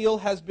sixth seal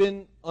has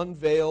been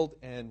unveiled,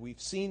 and we've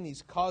seen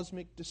these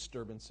cosmic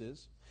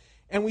disturbances.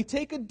 And we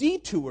take a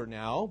detour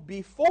now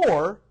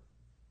before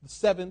the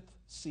seventh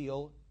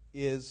seal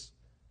is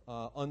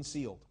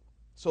unsealed.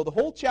 So the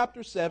whole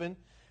chapter 7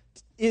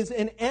 is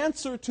an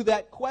answer to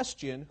that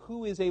question,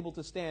 who is able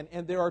to stand?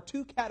 And there are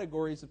two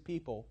categories of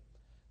people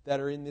that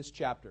are in this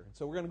chapter.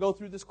 So we're going to go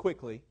through this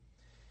quickly.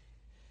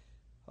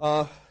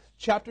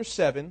 Chapter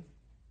 7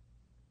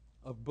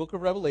 of book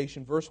of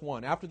Revelation, verse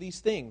 1. After these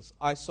things,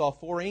 I saw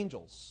 4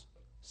 angels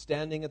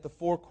standing at the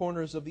 4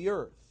 corners of the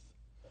earth,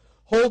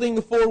 holding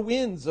the 4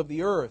 winds of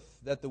the earth,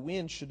 that the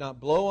wind should not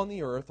blow on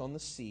the earth, on the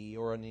sea,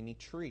 or on any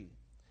tree.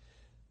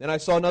 Then I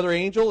saw another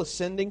angel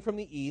ascending from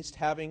the east,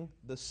 having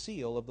the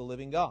seal of the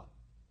living God.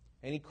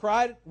 And he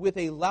cried with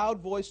a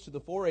loud voice to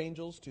the 4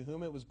 angels to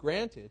whom it was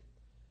granted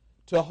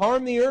to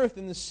harm the earth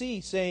and the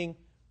sea, saying,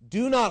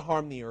 do not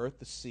harm the earth,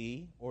 the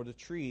sea, or the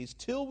trees,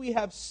 till we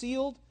have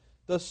sealed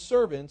the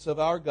servants of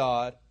our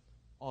God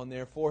on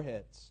their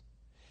foreheads.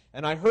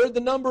 And I heard the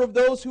number of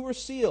those who were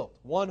sealed,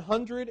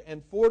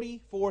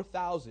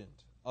 144,000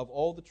 of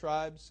all the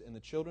tribes and the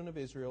children of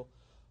Israel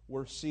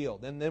were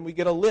sealed. And then we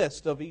get a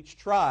list of each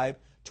tribe,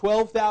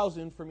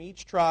 12,000 from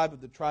each tribe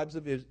of the tribes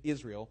of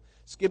Israel,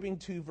 skipping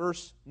to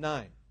verse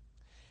 9.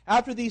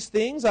 After these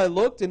things I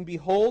looked, and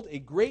behold, a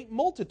great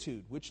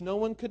multitude, which no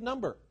one could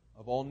number,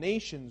 of all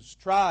nations,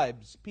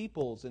 tribes,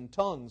 peoples, and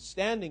tongues,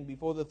 standing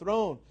before the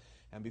throne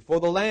and before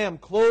the Lamb,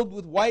 clothed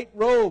with white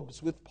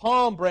robes, with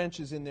palm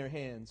branches in their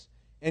hands,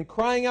 and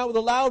crying out with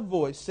a loud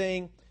voice,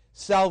 saying,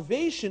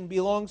 salvation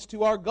belongs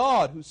to our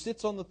God, who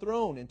sits on the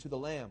throne, and to the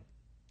Lamb.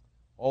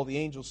 All the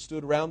angels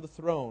stood around the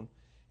throne,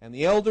 and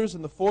the elders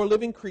and the 4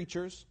 living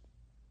creatures,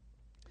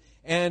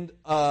 and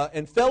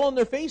fell on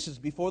their faces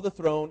before the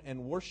throne,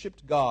 and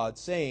worshipped God,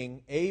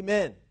 saying,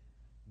 Amen.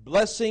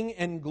 Blessing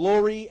and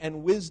glory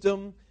and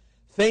wisdom,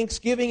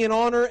 thanksgiving and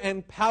honor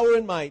and power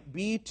and might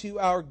be to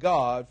our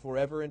God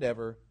forever and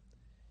ever.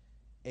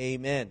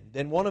 Amen.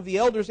 Then one of the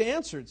elders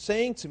answered,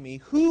 saying to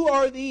me, who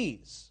are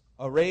these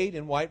arrayed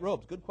in white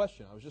robes? Good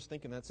question. I was just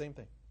thinking that same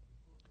thing.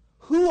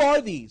 Who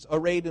are these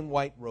arrayed in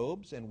white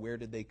robes, and where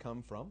did they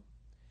come from?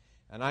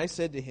 And I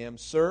said to him,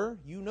 Sir,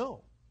 you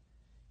know.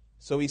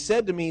 So he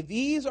said to me,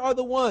 these are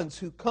the ones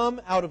who come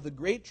out of the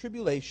great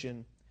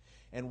tribulation,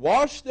 and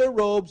washed their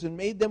robes and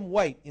made them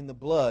white in the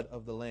blood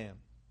of the Lamb.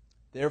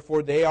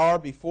 Therefore they are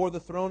before the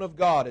throne of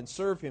God, and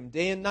serve him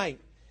day and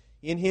night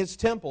in his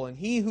temple, and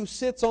he who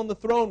sits on the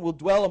throne will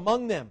dwell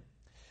among them.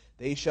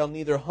 They shall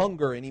neither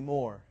hunger any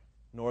more,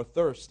 nor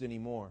thirst any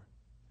more.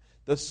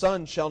 The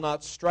sun shall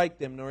not strike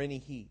them, nor any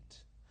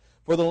heat.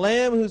 For the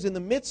Lamb who is in the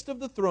midst of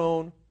the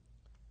throne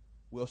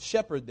will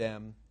shepherd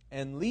them,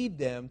 and lead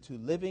them to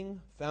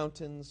living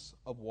fountains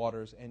of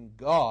waters, and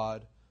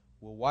God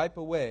will wipe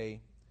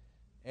away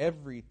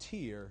every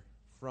tear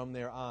from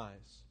their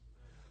eyes.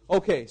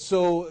 Okay,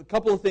 so a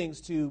couple of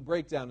things to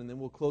break down, and then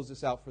we'll close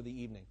this out for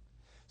the evening.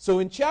 So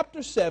in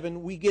chapter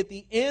 7, we get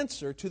the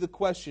answer to the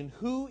question,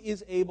 who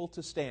is able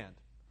to stand?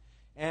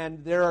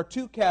 And there are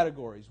 2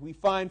 categories. We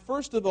find,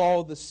 first of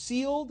all, the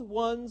sealed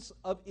ones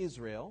of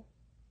Israel,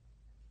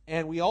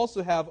 and we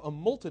also have a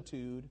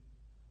multitude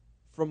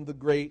from the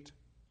great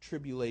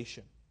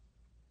tribulation.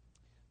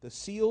 The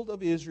sealed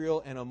of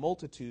Israel and a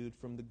multitude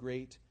from the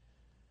great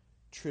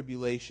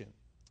tribulation.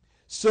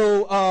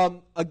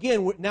 So,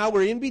 again, now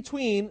we're in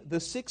between the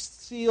 6th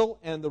seal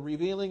and the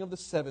revealing of the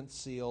 7th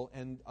seal,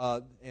 and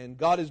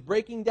God is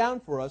breaking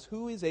down for us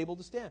who is able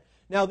to stand.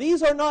 Now,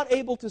 these are not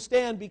able to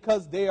stand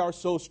because they are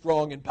so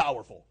strong and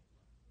powerful.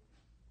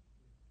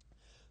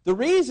 The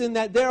reason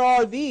that there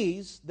are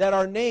these that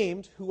are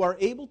named who are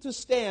able to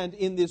stand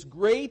in this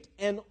great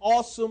and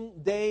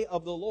awesome day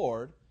of the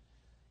Lord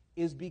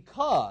is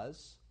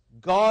because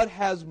God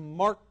has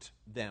marked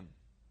them.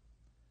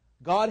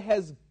 God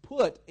has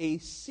put a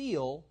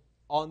seal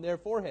on their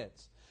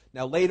foreheads.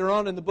 Now, later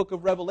on in the book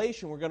of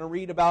Revelation, we're going to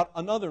read about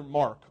another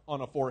mark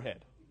on a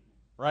forehead,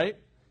 right?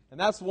 And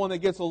that's the one that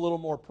gets a little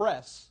more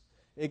press.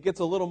 It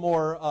gets a little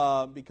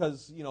more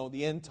because, you know,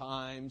 the end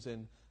times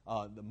and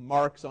the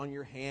marks on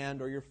your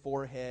hand or your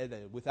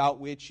forehead, without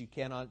which you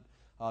cannot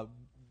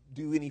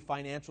do any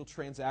financial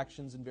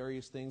transactions and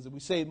various things. And we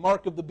say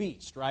mark of the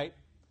beast, right?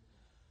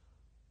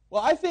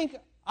 Well, I think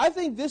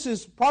this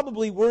is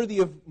probably worthy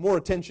of more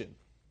attention.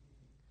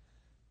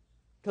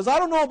 Because I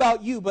don't know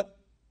about you, but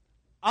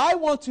I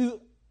want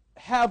to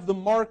have the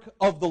mark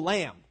of the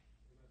Lamb.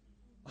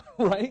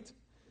 Right?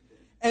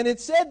 And it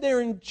said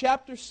there in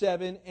chapter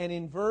 7 and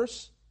in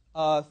verse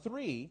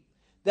 3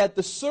 that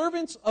the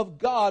servants of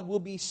God will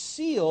be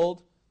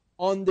sealed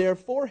on their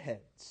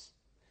foreheads.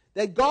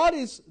 That God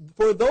is,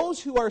 for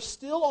those who are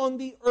still on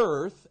the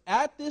earth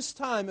at this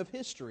time of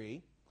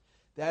history,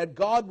 that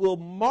God will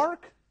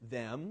mark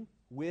them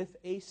with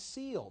a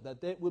seal.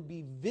 That it would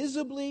be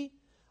visibly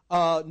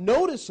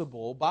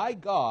noticeable by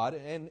God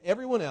and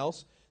everyone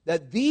else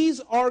that these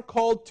are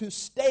called to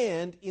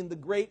stand in the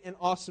great and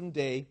awesome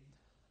day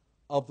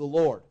of the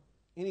Lord.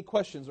 Any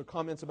questions or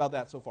comments about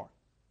that so far?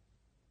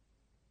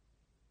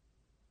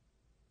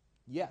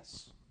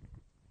 Yes.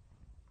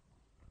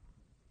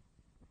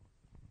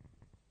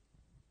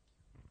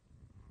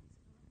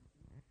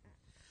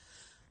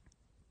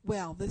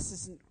 Well, this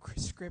isn't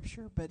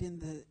scripture, but in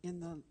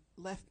the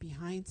Left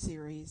Behind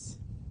series,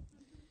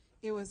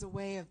 it was a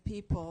way of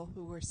people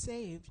who were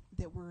saved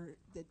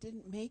that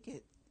didn't make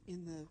it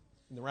in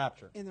the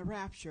rapture. In the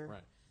rapture,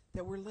 right.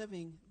 That were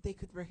living, they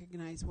could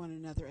recognize one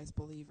another as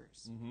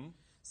believers. Mm-hmm.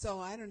 So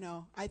I don't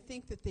know. I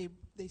think that they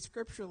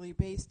scripturally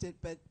based it,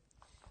 but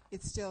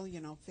it's still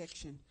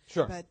fiction.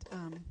 Sure. But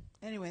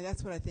anyway,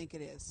 that's what I think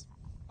it is.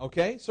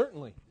 Okay,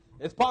 certainly,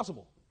 it's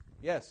possible.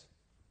 Yes.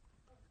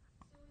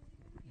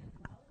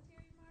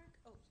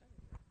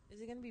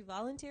 Is it going to be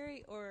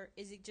voluntary, or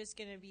is it just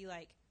going to be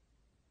like,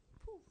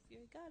 poof, you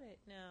got it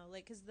now?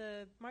 Like, because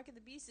the Mark of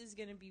the Beast is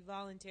going to be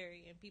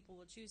voluntary, and people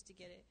will choose to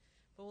get it.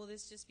 But will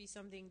this just be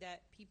something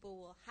that people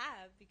will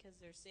have because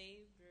they're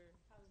saved, or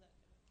how's that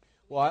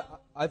going to? Well,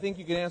 I think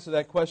you can answer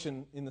that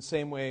question in the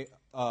same way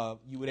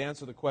you would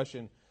answer the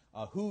question,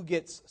 who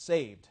gets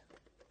saved?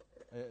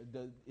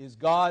 Is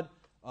God,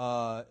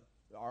 are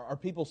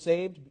people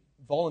saved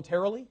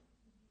voluntarily?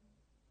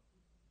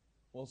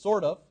 Well,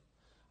 sort of.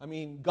 I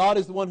mean, God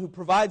is the one who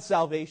provides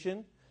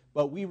salvation,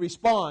 but we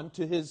respond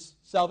to His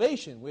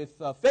salvation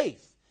with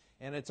faith.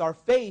 And it's our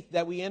faith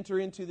that we enter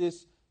into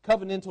this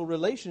covenantal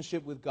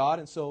relationship with God.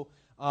 And so,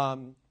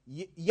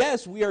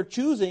 yes, we are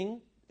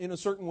choosing in a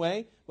certain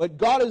way, but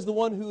God is the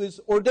one who has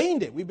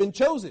ordained it. We've been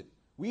chosen.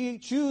 We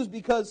choose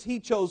because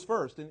He chose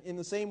first. And in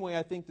the same way,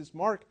 I think this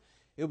mark,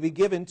 it will be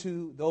given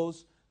to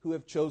those who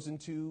have chosen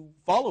to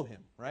follow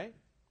Him, right?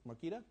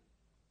 Marquita?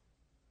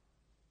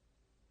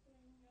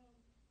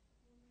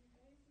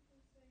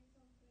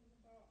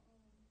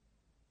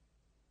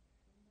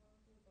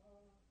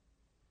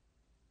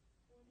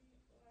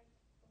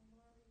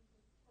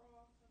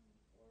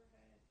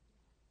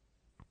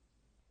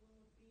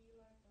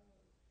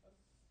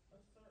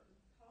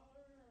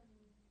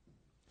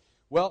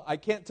 Well, I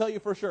can't tell you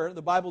for sure.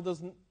 The Bible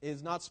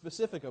is not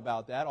specific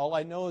about that. All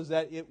I know is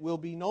that it will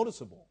be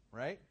noticeable,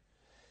 right?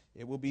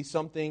 It will be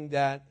something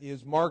that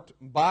is marked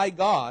by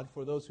God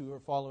for those who are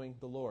following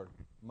the Lord.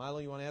 Milo,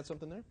 you want to add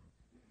something there?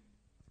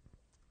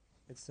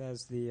 It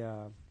says the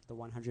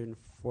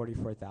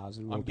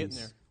 144,000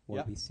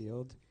 will be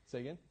sealed.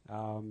 Say again?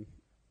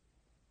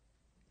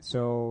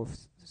 So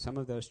some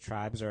of those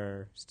tribes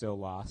are still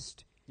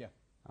lost. Yeah.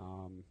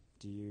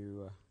 Do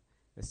you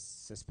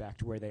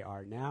suspect where they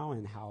are now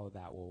and how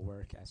that will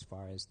work as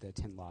far as the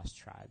 10 lost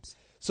tribes?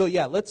 So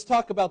yeah, let's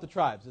talk about the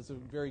tribes. It's a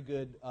very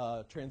good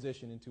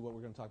transition into what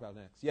we're going to talk about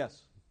next.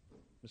 Yes,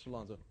 Mr.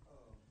 Alonzo.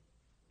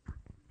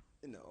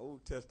 In the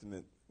Old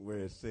Testament, where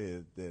it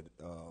says that,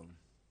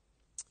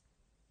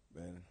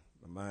 man,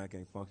 my mind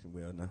can't function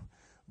well now,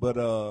 but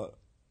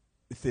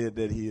it said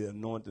that He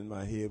anointed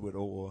my head with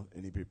oil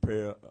and He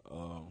prepared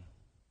a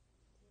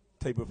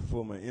table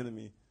before my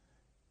enemy.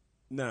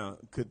 Now,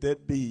 could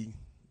that be,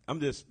 I'm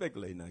just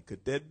speculating now,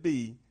 could that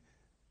be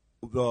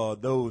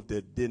those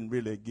that didn't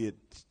really get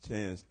a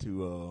chance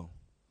to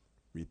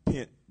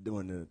repent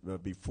during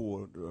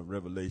before the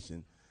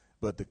revelation,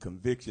 but the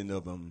conviction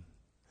of them,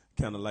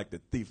 kind of like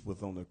the thief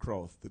was on the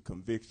cross, the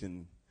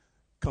conviction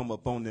come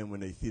upon them when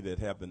they see that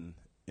happen,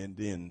 and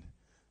then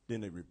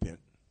they repent.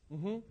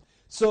 Mm-hmm.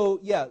 So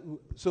yeah,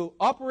 so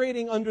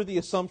operating under the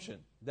assumption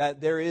that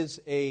there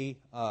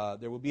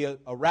will be a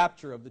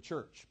rapture of the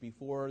church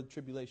before the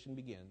tribulation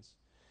begins,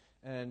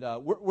 and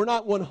we're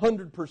not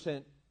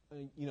 100%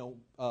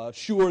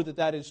 sure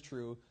that is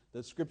true.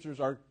 The scriptures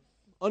are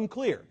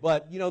unclear,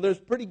 but there's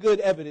pretty good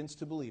evidence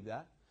to believe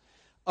that.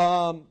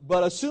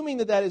 But assuming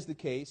that is the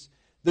case,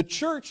 the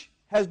church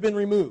has been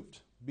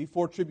removed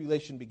before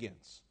tribulation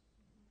begins.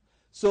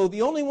 So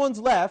the only ones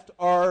left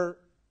are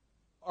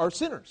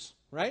sinners,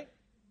 right?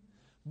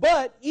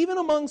 But even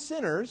among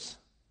sinners,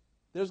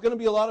 there's going to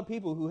be a lot of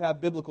people who have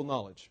biblical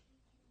knowledge,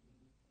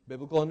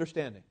 biblical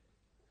understanding.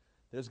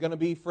 There's going to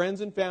be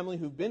friends and family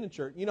who've been in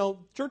church.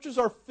 Churches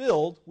are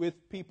filled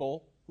with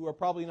people who are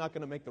probably not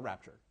going to make the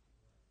rapture,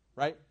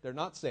 right? They're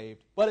not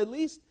saved. But at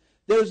least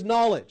there's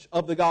knowledge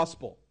of the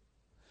gospel.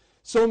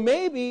 So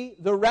maybe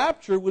the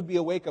rapture would be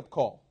a wake-up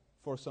call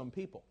for some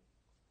people.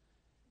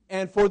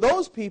 And for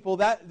those people,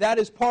 that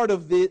is part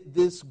of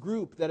this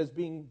group that is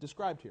being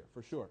described here,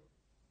 for sure.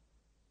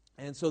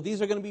 And so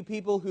these are going to be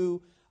people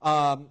who,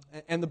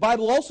 and the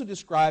Bible also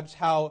describes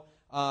how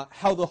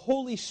the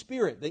Holy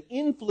Spirit, the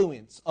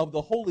influence of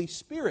the Holy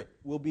Spirit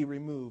will be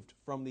removed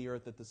from the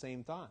earth at the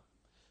same time.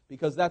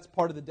 Because that's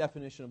part of the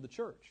definition of the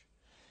church.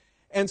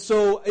 And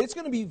so it's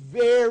going to be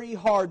very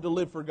hard to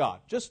live for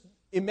God. Just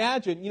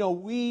imagine,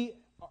 we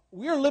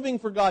are living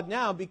for God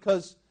now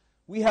because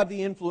we have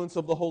the influence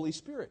of the Holy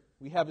Spirit.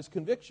 We have His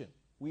conviction.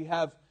 We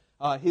have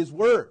His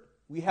Word.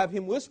 We have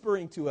Him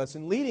whispering to us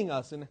and leading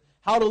us in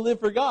how to live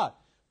for God.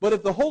 But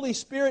if the Holy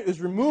Spirit is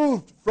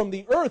removed from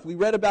the earth, we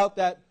read about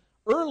that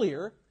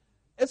earlier,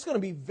 it's going to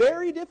be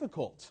very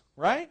difficult,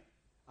 right?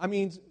 I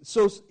mean,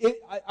 so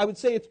I would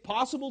say it's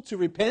possible to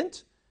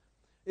repent.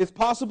 It's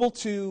possible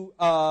to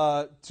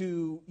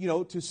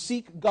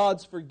seek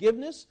God's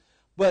forgiveness.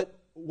 But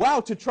wow,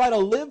 to try to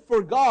live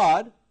for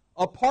God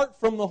apart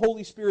from the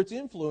Holy Spirit's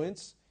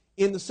influence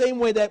in the same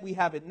way that we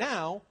have it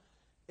now,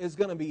 is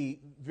going to be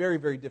very,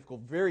 very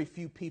difficult. Very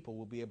few people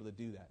will be able to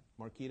do that.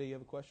 Marquita, you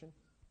have a question?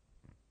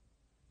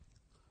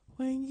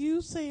 When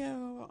you say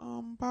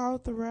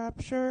about the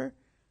rapture,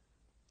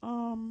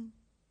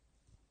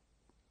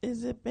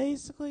 is it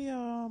basically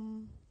a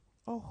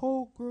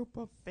whole group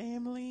of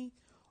family,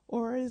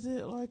 or is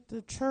it like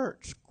the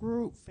church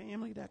group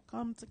family that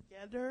come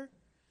together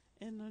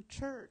in the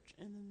church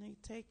and then they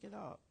take it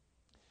up?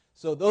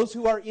 So those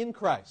who are in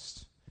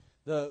Christ,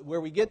 where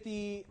we get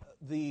the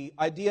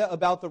idea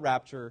about the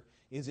rapture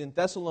is in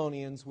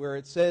Thessalonians, where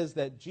it says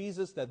that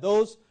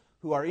those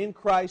who are in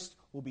Christ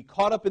will be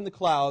caught up in the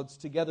clouds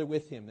together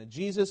with him. That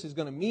Jesus is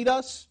going to meet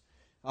us.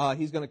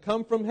 He's going to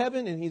come from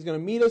heaven and he's going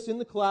to meet us in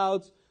the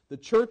clouds. The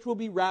church will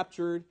be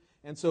raptured.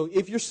 And so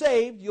if you're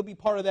saved, you'll be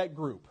part of that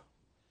group.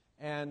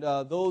 And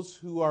those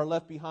who are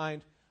left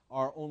behind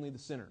are only the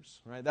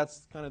sinners. Right?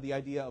 That's kind of the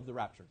idea of the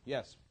rapture.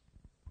 Yes?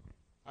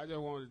 I just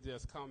wanted to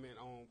just comment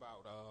on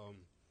about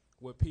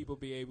would people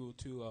be able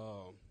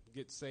to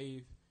get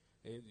saved?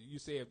 And you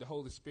say if the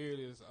Holy Spirit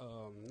is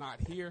not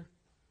here,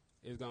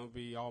 it's going to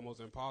be almost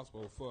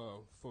impossible.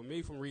 For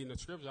me, from reading the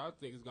scripture, I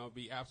think it's going to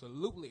be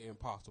absolutely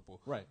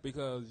impossible. Right.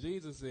 Because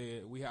Jesus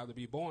said we have to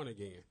be born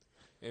again,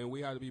 and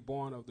we have to be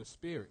born of the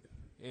Spirit.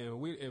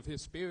 And if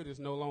his Spirit is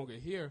no longer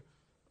here,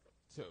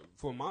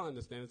 from my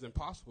understanding, it's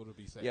impossible to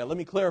be saved. Yeah, let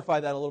me clarify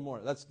that a little more.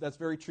 That's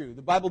very true.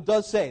 The Bible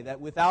does say that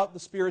without the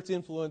Spirit's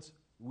influence,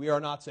 we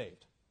are not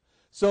saved.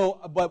 So,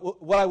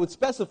 but what I would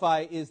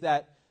specify is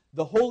that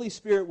the Holy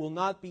Spirit will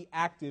not be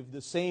active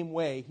the same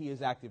way he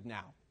is active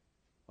now.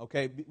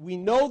 Okay, we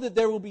know that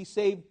there will be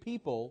saved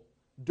people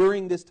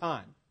during this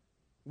time.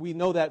 We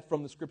know that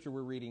from the scripture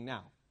we're reading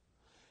now.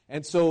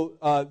 And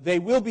so they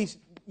will be,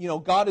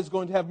 God is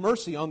going to have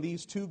mercy on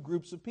these two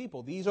groups of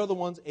people. These are the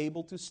ones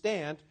able to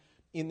stand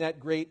in that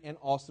great and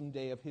awesome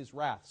day of his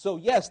wrath. So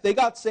yes, they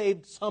got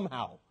saved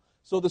somehow.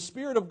 So the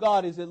Spirit of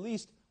God is at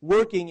least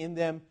working in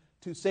them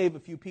to save a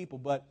few people.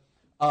 But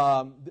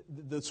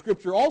the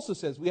scripture also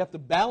says we have to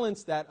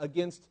balance that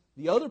against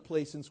the other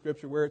place in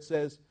scripture where it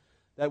says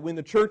that when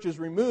the church is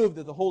removed,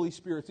 that the Holy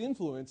Spirit's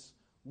influence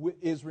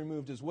is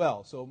removed as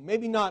well. So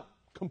maybe not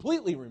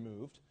completely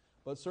removed,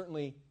 but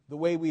certainly the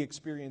way we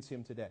experience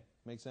him today.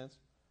 Make sense?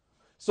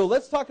 So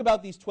let's talk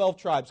about these 12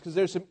 tribes, because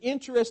there's some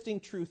interesting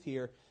truth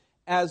here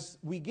as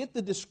we get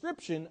the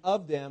description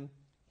of them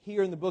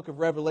here in the book of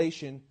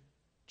Revelation,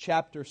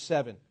 chapter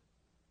 7.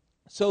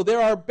 So there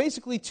are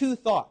basically two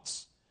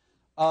thoughts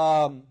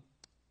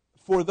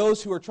for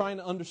those who are trying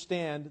to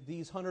understand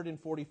these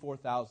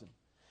 144,000.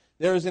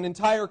 There is an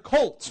entire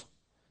cult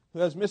who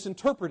has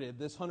misinterpreted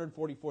this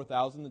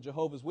 144,000, the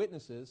Jehovah's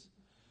Witnesses,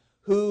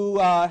 who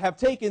have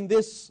taken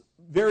this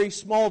very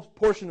small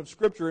portion of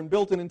Scripture and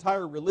built an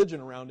entire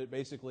religion around it,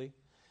 basically,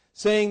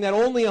 saying that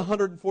only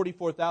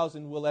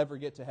 144,000 will ever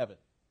get to heaven.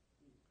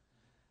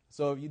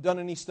 So if you've done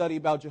any study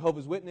about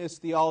Jehovah's Witness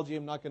theology,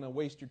 I'm not going to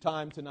waste your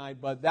time tonight,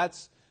 but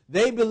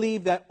they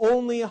believe that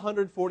only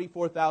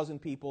 144,000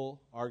 people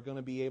are going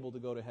to be able to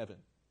go to heaven.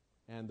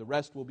 And the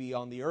rest will be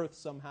on the earth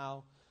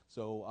somehow.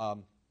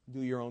 So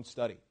do your own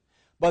study.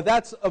 But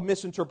that's a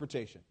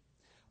misinterpretation.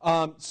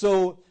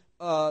 So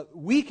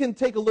we can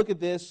take a look at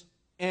this,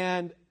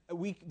 and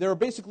there are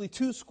basically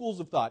two schools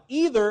of thought.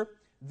 Either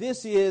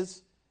this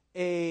is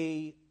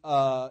a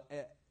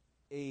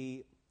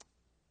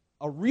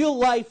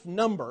real-life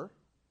number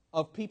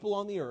of people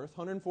on the earth,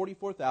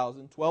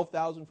 144,000,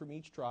 12,000 from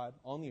each tribe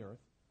on the earth,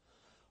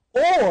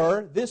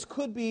 or this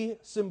could be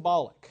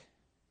symbolic.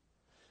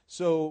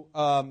 So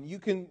you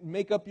can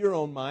make up your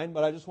own mind,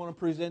 but I just want to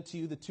present to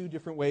you the two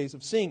different ways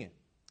of seeing it.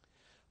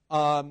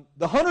 The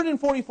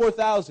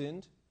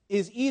 144,000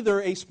 is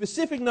either a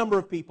specific number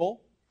of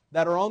people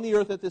that are on the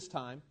earth at this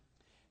time.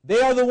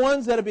 They are the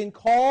ones that have been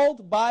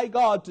called by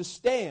God to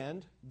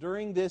stand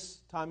during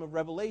this time of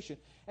revelation.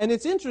 And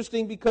it's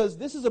interesting because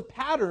this is a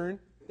pattern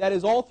that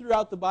is all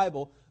throughout the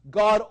Bible.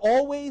 God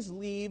always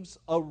leaves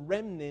a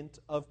remnant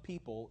of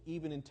people,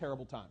 even in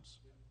terrible times.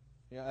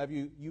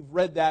 You've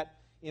read that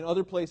in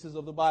other places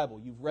of the Bible.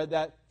 You've read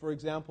that, for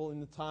example, in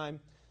the time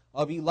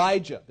of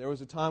Elijah. There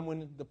was a time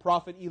when the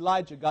prophet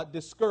Elijah got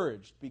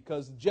discouraged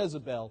because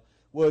Jezebel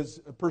was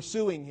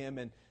pursuing him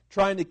and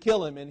trying to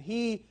kill him. And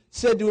he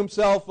said to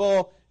himself,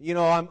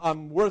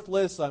 I'm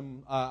worthless,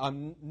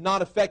 I'm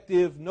not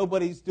effective,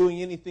 nobody's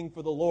doing anything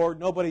for the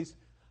Lord,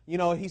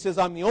 he says,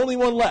 I'm the only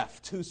one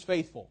left who's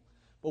faithful.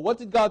 But what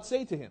did God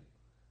say to him?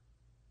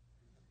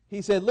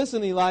 He said,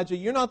 listen, Elijah,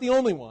 you're not the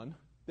only one.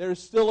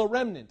 There's still a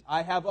remnant.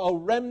 I have a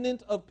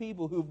remnant of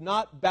people who've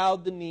not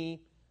bowed the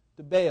knee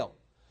to Baal.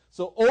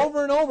 So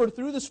over and over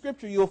through the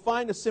Scripture, you'll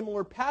find a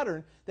similar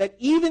pattern that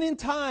even in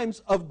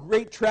times of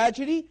great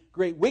tragedy,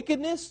 great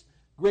wickedness,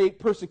 great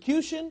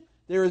persecution,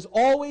 there is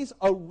always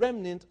a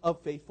remnant of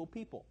faithful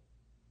people.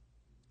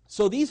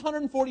 So these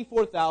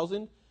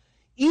 144,000,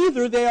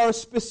 either they are a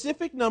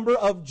specific number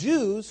of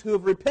Jews who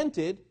have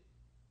repented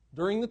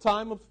during the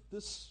time of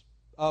this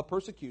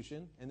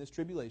persecution and this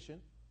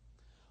tribulation.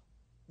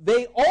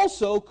 They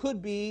also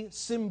could be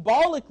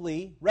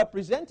symbolically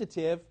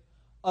representative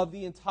of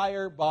the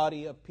entire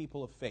body of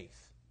people of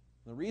faith.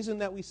 The reason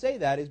that we say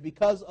that is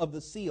because of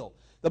the seal.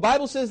 The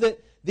Bible says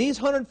that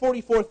these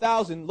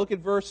 144,000, look at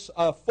verse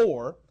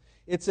 4,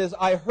 it says,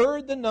 I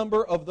heard the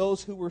number of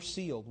those who were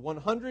sealed.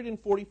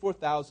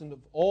 144,000 of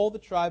all the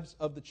tribes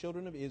of the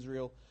children of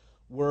Israel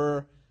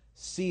were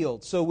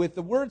sealed. So with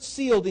the word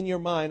sealed in your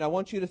mind, I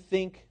want you to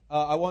think,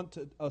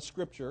 a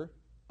scripture.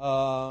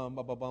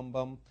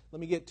 Let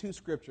me get two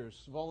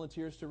scriptures.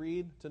 Volunteers to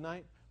read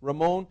tonight?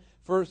 Ramon,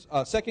 2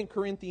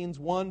 Corinthians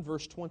 1,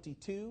 verse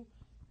 22.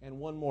 And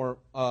one more,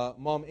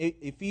 Mom,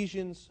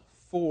 Ephesians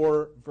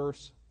 4,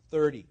 verse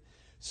 30.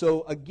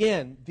 So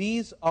again,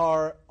 these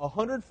are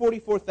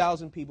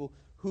 144,000 people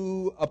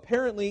who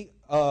apparently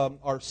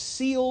are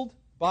sealed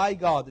by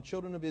God, the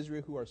children of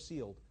Israel who are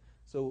sealed.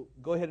 So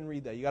go ahead and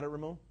read that. You got it,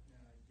 Ramon?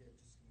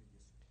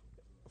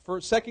 For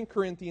 2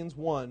 Corinthians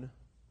 1,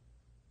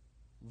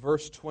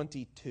 verse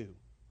 22.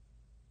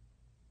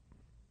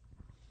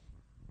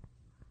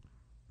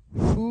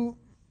 Who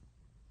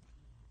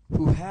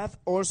hath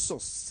also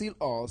sealed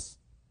us,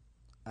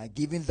 and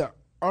given the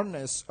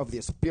earnest of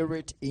the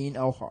Spirit in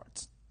our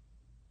hearts.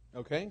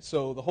 Okay,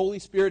 so the Holy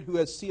Spirit who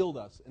has sealed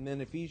us. And then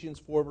Ephesians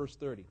 4, verse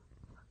 30.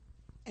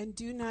 And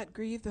do not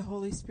grieve the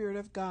Holy Spirit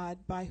of God,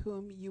 by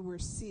whom you were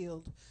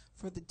sealed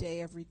for the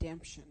day of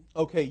redemption.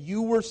 Okay,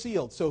 you were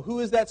sealed. So who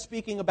is that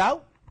speaking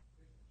about?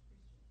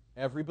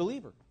 Every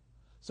believer.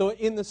 So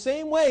in the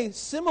same way,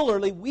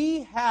 similarly,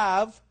 we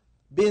have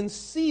been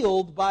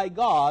sealed by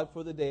God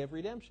for the day of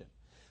redemption.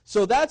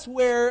 So that's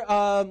where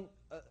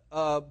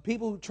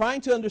people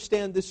trying to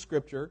understand this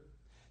scripture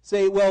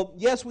say, well,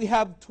 yes, we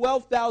have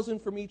 12,000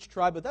 from each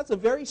tribe, but that's a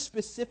very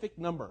specific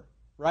number,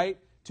 right,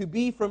 to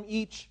be from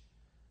each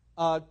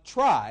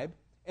tribe.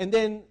 And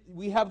then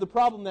we have the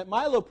problem that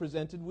Milo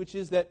presented, which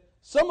is that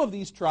some of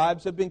these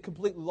tribes have been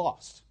completely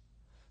lost.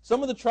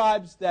 Some of the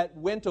tribes that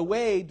went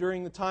away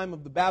during the time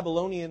of the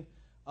Babylonian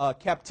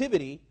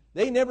captivity,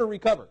 they never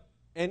recovered.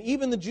 And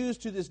even the Jews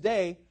to this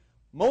day,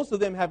 most of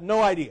them have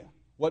no idea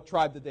what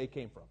tribe that they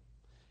came from.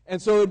 And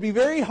so it would be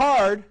very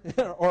hard,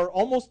 or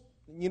almost,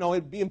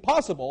 it'd be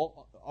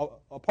impossible,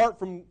 apart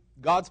from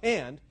God's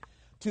hand,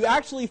 to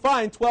actually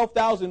find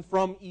 12,000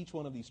 from each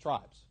one of these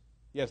tribes.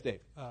 Yes,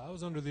 Dave? I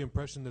was under the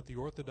impression that the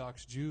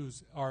Orthodox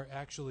Jews are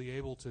actually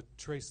able to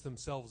trace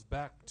themselves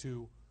back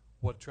to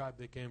what tribe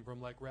they came from.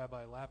 Like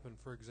Rabbi Lapin,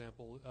 for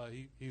example,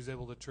 he's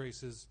able to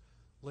trace his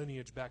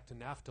lineage back to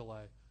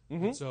Naphtali.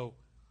 Mm-hmm. And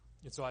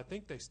so I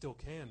think they still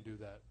can do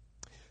that.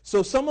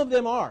 So some of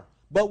them are.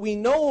 But we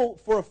know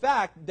for a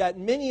fact that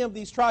many of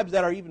these tribes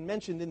that are even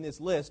mentioned in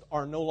this list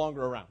are no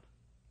longer around.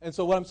 And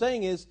so what I'm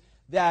saying is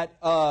that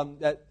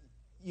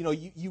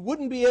you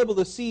wouldn't be able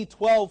to see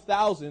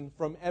 12,000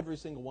 from every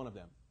single one of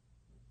them,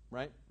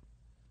 right?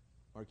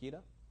 Marquita?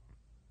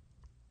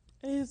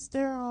 Is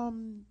there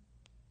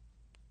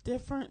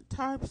different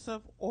types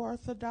of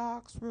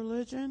Orthodox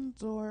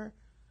religions, or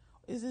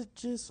is it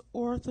just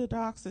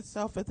Orthodox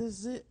itself?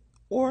 Is it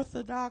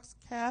Orthodox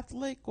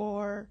Catholic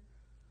or...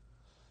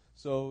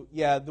 So,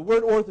 yeah, the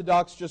word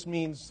orthodox just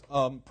means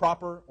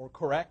proper or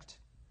correct.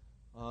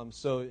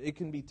 So it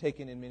can be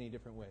taken in many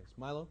different ways.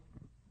 Milo?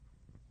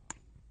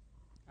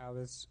 I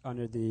was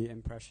under the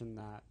impression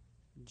that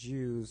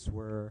Jews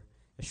were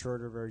a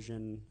shorter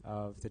version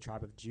of the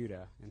tribe of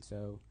Judah. And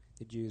so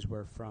the Jews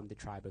were from the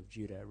tribe of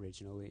Judah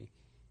originally.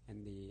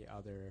 And the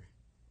other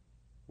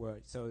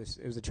were, so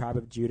it was the tribe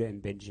of Judah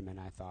and Benjamin.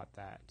 I thought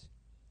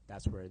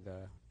that's where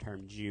the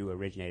term Jew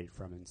originated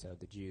from. And so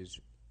the Jews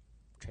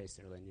trace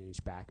their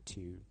lineage back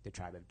to the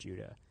tribe of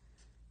Judah,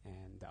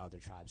 and the other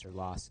tribes are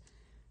lost.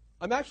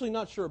 I'm actually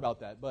not sure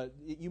about that, but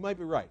you might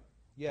be right.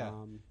 Yeah.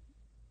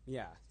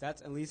 Yeah,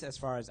 that's at least as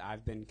far as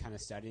I've been kind of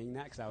studying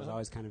that, because I was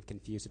always kind of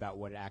confused about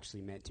what it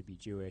actually meant to be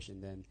Jewish,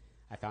 and then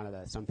I found out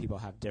that some people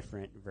have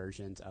different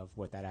versions of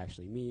what that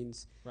actually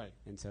means. Right.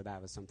 And so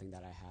that was something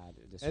that I had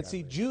discovered. And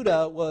see,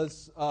 Judah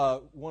was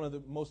one of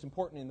the most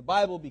important in the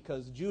Bible,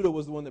 because Judah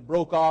was the one that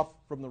broke off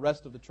from the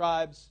rest of the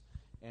tribes.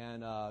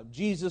 And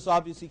Jesus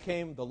obviously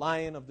came, the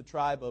Lion of the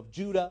tribe of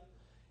Judah.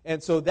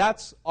 And so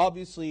that's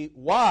obviously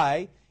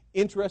why,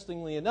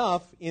 interestingly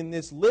enough, in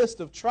this list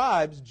of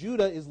tribes,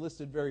 Judah is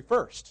listed very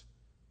first.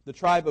 The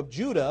tribe of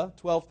Judah,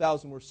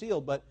 12,000 were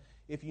sealed. But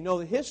if you know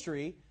the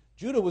history,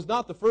 Judah was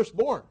not the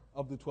firstborn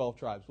of the 12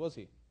 tribes, was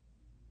he?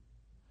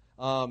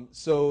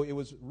 So it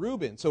was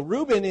Reuben. So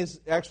Reuben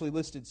is actually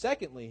listed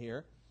secondly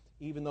here,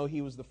 even though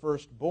he was the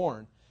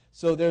firstborn.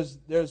 So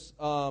there's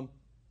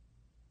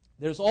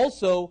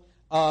also...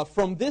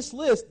 from this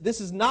list, this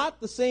is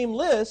not the same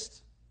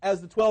list as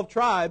the 12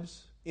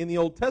 tribes in the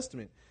Old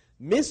Testament.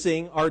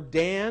 Missing are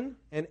Dan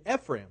and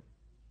Ephraim.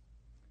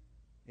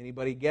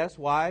 Anybody guess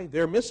why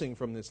they're missing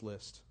from this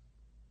list?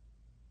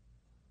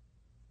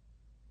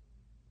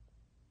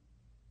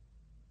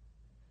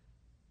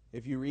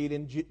 If you read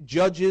in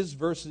Judges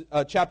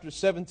chapters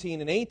 17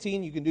 and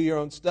 18, you can do your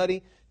own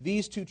study.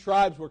 These two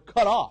tribes were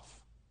cut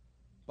off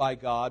by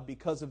God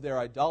because of their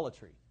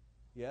idolatry.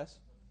 Yes?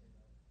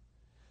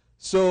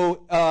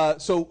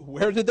 So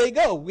where did they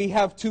go? We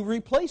have two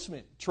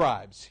replacement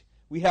tribes.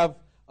 We have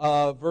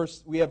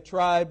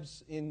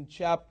tribes in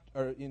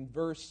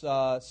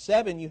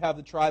 7, you have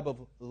the tribe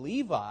of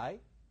Levi.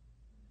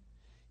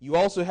 You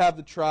also have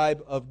the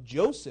tribe of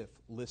Joseph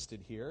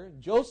listed here.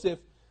 Joseph,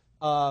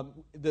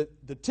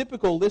 the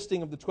typical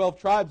listing of the 12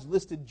 tribes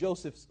listed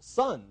Joseph's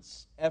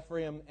sons,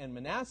 Ephraim and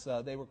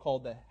Manasseh. They were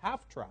called the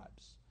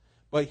half-tribes.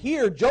 But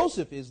here,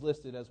 Joseph is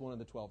listed as one of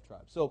the 12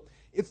 tribes. So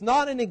it's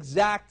not an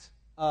exact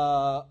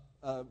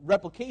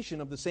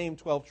replication of the same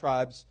 12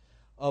 tribes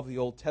of the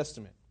Old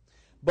Testament.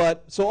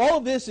 But so all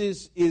of this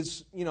is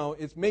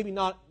it's maybe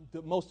not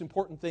the most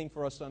important thing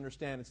for us to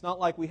understand. It's not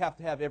like we have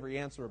to have every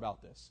answer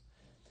about this.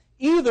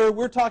 Either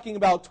we're talking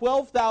about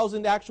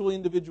 12,000 actual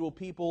individual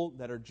people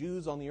that are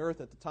Jews on the earth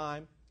at the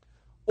time,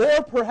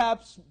 or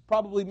perhaps,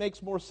 probably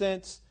makes more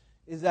sense,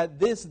 is that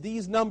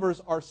these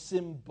numbers are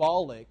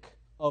symbolic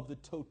of the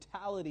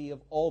totality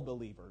of all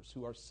believers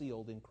who are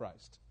sealed in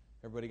Christ.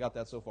 Everybody got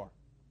that so far?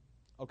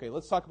 Okay,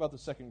 let's talk about the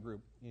second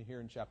group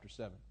here in chapter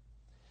 7.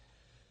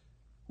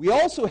 We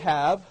also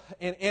have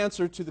an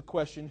answer to the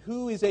question,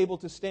 who is able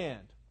to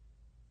stand?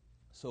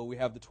 So we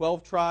have the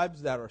 12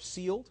 tribes that are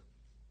sealed,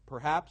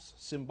 perhaps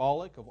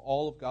symbolic of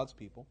all of God's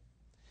people.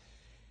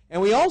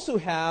 And we also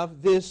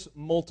have this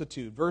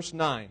multitude. Verse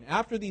 9,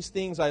 after these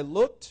things I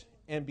looked,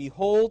 and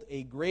behold,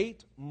 a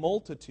great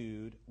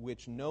multitude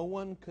which no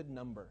one could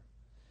number.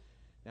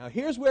 Now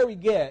here's where we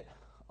get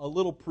a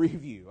little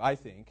preview, I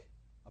think.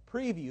 A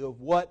preview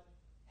of what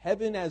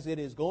heaven as it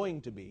is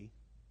going to be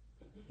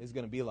is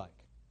going to be like.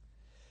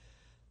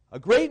 A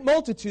great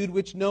multitude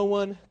which no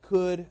one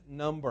could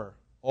number.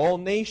 All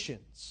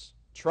nations,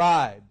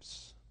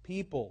 tribes,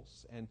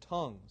 peoples, and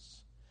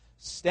tongues,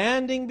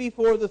 standing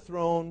before the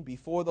throne,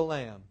 before the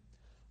Lamb,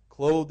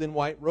 clothed in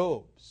white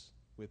robes,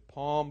 with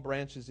palm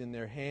branches in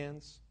their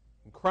hands,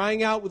 and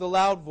crying out with a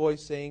loud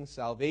voice, saying,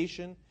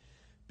 Salvation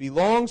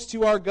belongs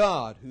to our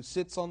God, who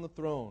sits on the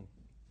throne,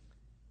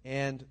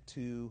 and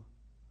to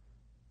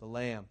the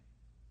Lamb.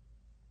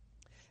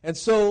 And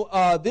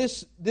so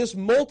this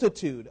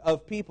multitude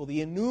of people,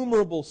 the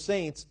innumerable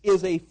saints,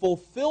 is a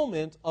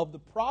fulfillment of the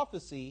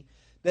prophecy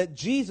that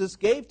Jesus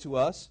gave to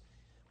us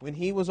when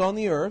he was on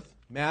the earth,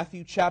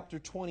 Matthew chapter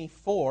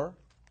 24.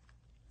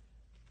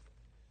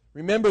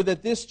 Remember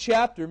that this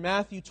chapter,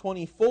 Matthew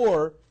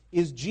 24,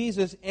 is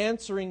Jesus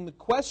answering the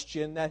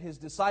question that his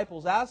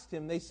disciples asked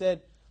him. They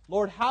said,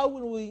 Lord, how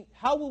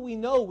will we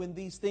know when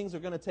these things are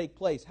going to take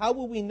place? How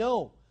will we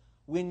know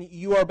when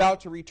you are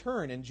about to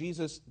return? And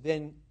Jesus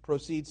then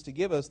proceeds to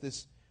give us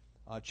this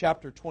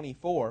chapter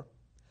 24.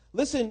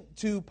 Listen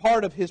to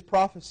part of his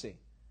prophecy.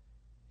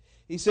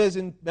 He says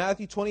in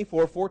Matthew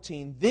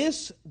 24:14,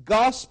 this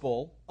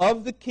gospel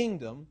of the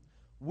kingdom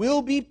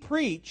will be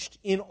preached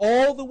in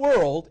all the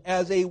world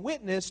as a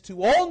witness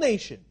to all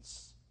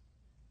nations,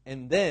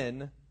 and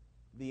then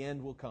the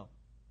end will come.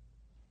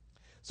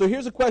 So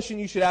here's a question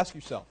you should ask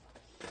yourself.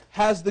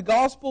 Has the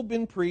gospel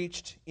been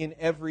preached in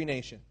every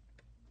nation?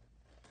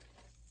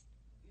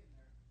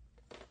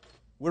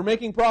 We're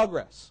making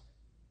progress,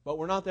 but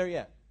we're not there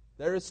yet.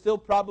 There is still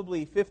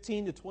probably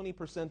 15 to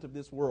 20% of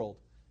this world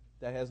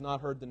that has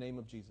not heard the name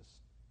of Jesus.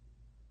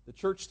 The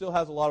church still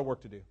has a lot of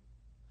work to do.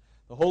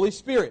 The Holy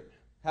Spirit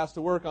has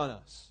to work on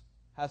us,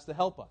 has to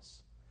help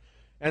us.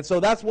 And so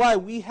that's why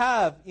we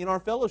have, in our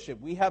fellowship,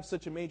 we have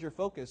such a major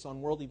focus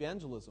on world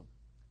evangelism,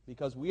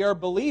 because we are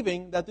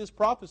believing that this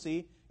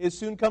prophecy is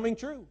soon coming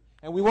true.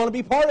 And we want to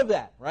be part of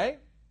that, right?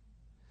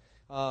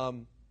 I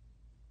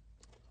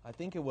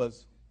think it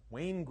was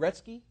Wayne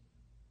Gretzky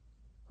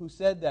who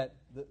said that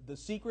the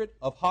secret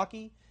of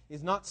hockey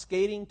is not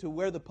skating to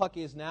where the puck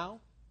is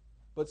now,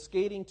 but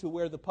skating to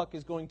where the puck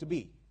is going to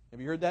be.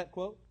 Have you heard that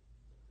quote?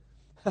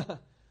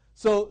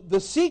 So the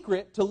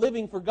secret to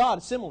living for God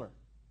is similar.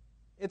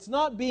 It's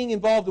not being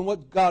involved in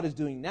what God is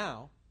doing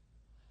now,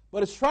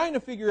 but it's trying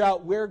to figure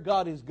out where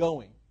God is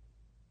going,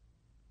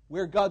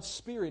 where God's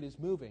Spirit is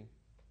moving,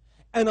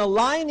 and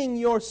aligning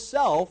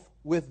yourself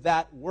with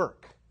that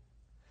work.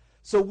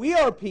 So we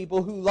are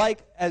people who, like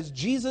as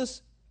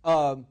Jesus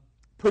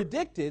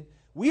predicted,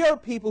 we are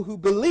people who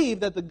believe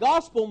that the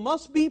gospel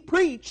must be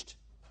preached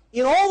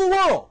in all the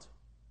world,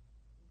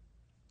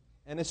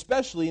 and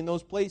especially in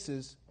those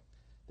places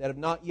that have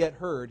not yet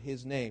heard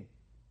his name.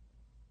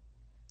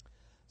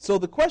 So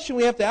the question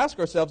we have to ask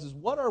ourselves is,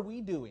 what are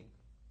we doing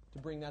to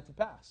bring that to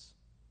pass?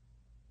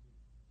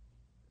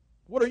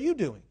 What are you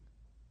doing?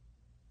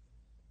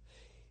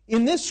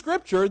 In this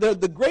scripture,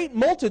 the great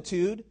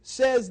multitude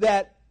says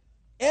that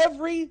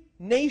every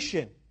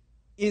nation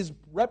is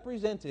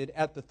represented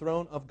at the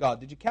throne of God.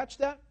 Did you catch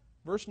that?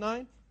 Verse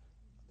 9.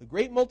 The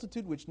great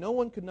multitude which no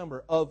one could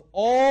number, of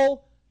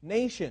all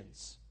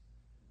nations.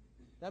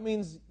 That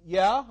means,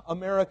 yeah,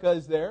 America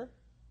is there.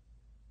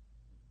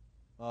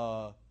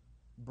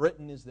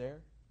 Britain is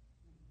there.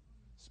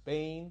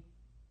 Spain,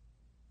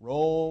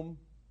 Rome,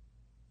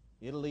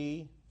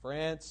 Italy,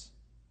 France.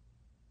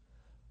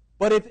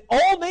 But if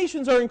all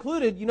nations are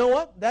included, you know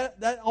what?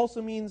 That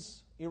also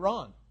means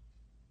Iran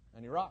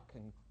and Iraq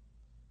and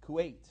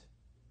Kuwait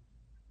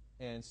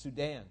and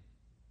Sudan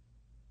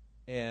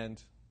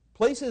and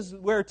places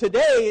where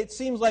today it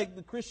seems like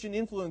the Christian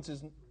influence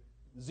is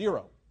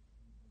zero.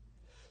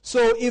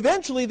 So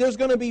eventually there's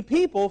going to be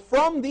people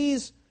from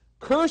these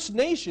cursed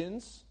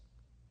nations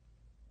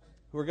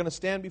who are going to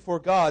stand before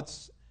God,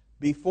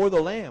 before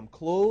the Lamb,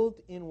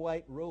 clothed in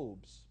white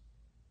robes.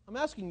 I'm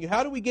asking you,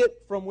 how do we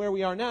get from where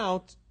we are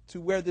now to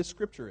where this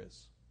scripture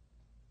is?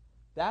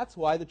 That's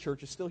why the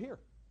church is still here.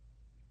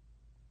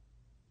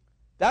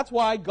 That's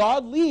why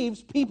God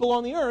leaves people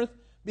on the earth,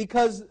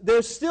 because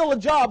there's still a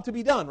job to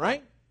be done,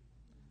 right?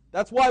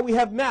 That's why we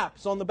have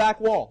maps on the back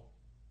wall.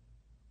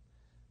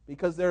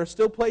 Because there are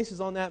still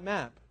places on that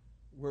map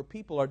where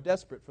people are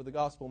desperate for the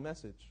gospel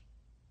message.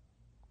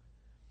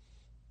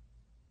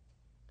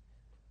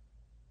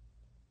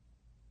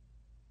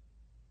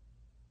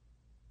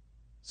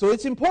 So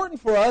it's important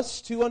for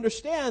us to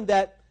understand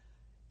that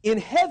in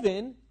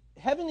heaven,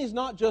 heaven is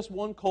not just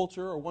one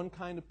culture or one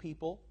kind of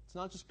people. It's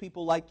not just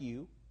people like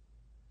you.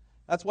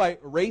 That's why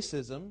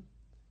racism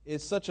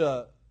is such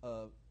a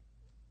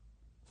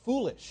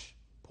foolish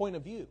point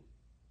of view.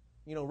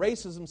 You know,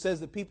 racism says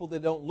that people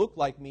that don't look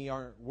like me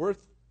are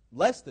worth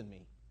less than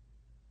me.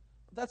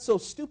 But that's so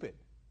stupid.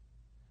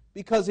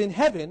 Because in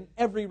heaven,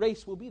 every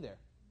race will be there.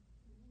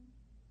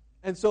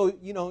 And so,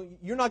 you know,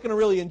 you're not going to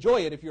really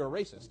enjoy it if you're a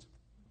racist.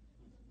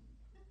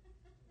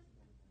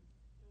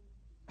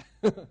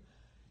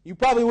 You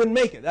probably wouldn't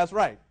make it, that's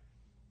right.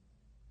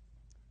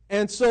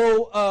 And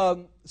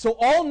so, so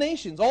all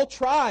nations, all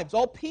tribes,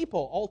 all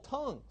people, all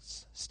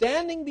tongues,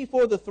 standing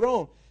before the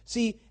throne.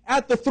 See,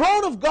 at the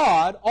throne of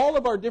God, all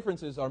of our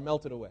differences are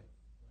melted away.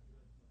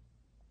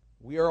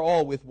 We are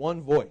all with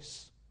one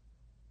voice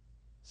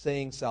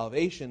saying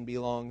salvation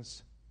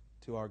belongs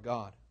to our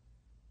God.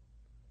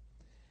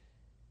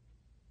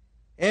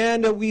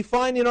 And we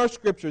find in our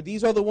scripture,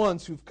 these are the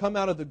ones who've come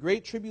out of the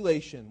great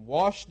tribulation,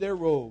 washed their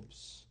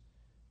robes,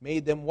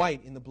 made them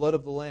white in the blood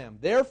of the Lamb.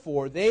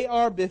 Therefore, they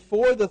are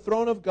before the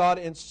throne of God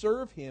and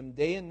serve Him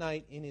day and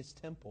night in His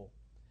temple.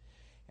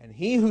 And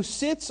He who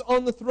sits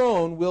on the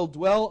throne will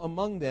dwell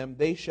among them.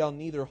 They shall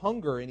neither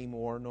hunger any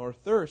more nor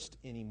thirst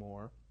any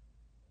more.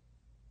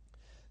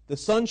 The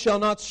sun shall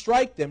not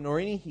strike them nor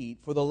any heat,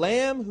 for the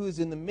Lamb who is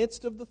in the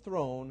midst of the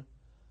throne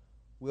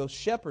will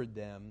shepherd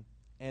them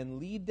and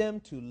lead them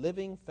to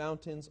living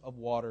fountains of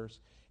waters.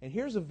 And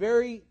here's a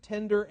very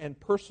tender and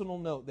personal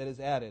note that is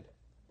added.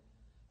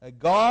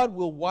 God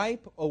will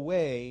wipe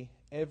away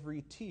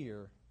every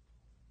tear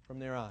from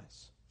their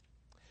eyes.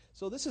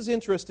 So this is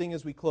interesting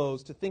as we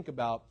close to think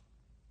about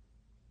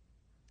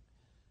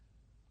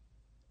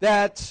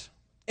that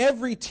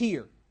every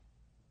tear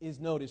is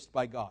noticed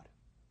by God.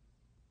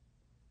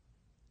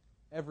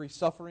 Every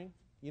suffering.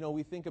 You know,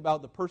 we think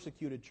about the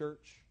persecuted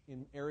church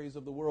in areas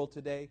of the world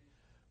today.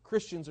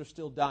 Christians are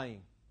still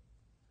dying.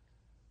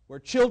 Where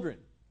children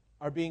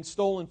are being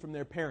stolen from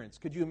their parents.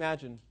 Could you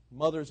imagine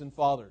mothers and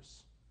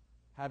fathers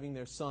having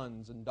their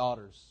sons and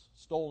daughters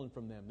stolen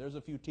from them? There's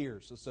a few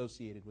tears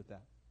associated with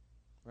that,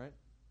 right?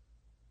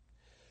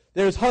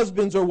 There's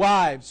husbands or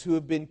wives who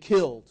have been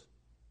killed,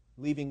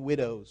 leaving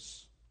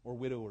widows or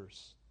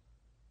widowers.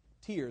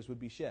 Tears would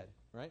be shed,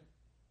 right?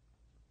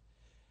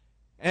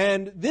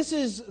 And this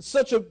is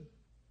such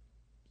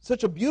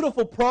a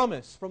beautiful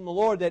promise from the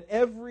Lord that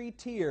every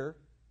tear,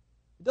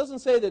 it doesn't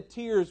say that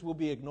tears will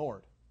be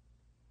ignored.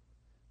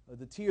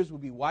 The tears will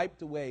be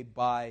wiped away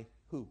by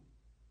who?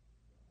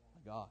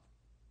 By God.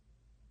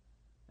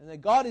 And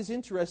that God is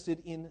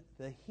interested in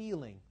the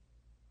healing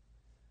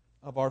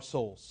of our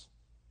souls.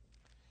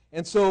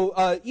 And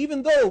so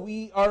even though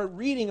we are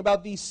reading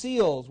about these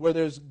seals where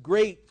there's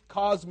great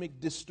cosmic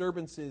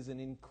disturbances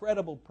and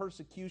incredible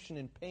persecution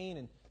and pain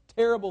and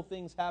terrible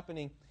things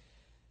happening,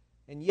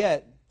 and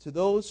yet to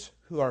those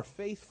who are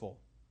faithful,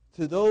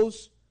 to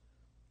those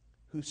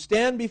who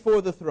stand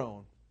before the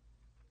throne,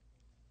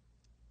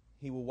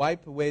 He will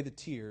wipe away the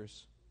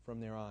tears from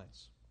their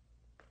eyes.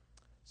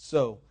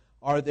 So,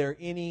 are there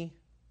any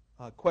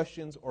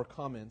questions or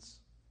comments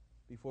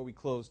before we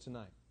close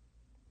tonight?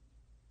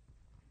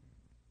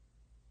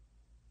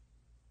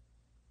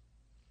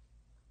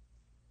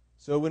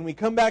 So when we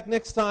come back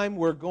next time,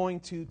 we're going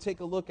to take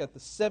a look at the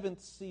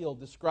seventh seal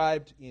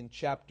described in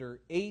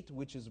chapter 8,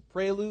 which is a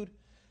prelude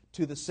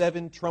to the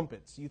 7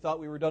 trumpets. You thought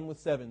we were done with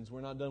sevens.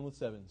 We're not done with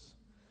sevens.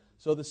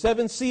 So the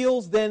 7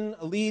 seals then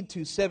lead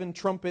to 7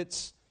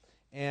 trumpets.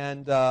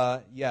 And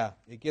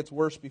it gets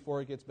worse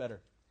before it gets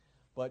better.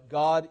 But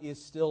God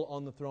is still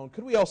on the throne.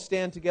 Could we all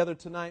stand together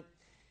tonight?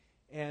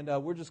 And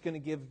we're just going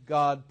to give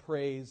God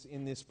praise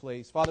in this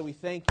place. Father, we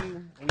thank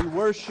you. We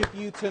worship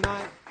you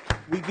tonight.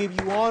 We give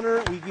you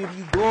honor. We give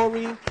you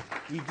glory.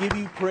 We give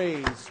you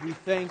praise. We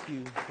thank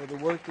you for the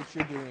work that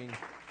you're doing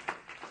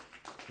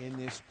in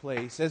this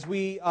place. As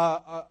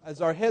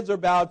our heads are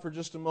bowed for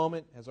just a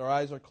moment, as our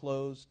eyes are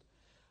closed,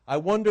 I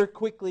wonder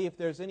quickly if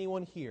there's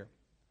anyone here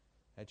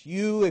that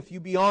if you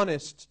be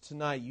honest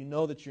tonight, you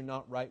know that you're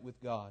not right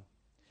with God.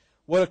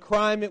 What a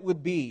crime it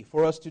would be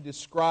for us to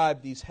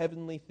describe these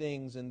heavenly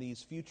things and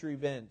these future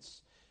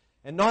events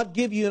and not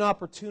give you an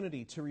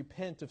opportunity to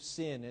repent of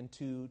sin and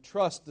to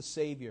trust the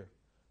Savior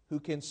who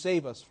can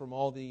save us from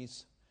all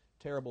these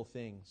terrible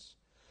things.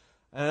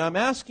 And I'm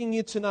asking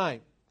you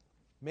tonight,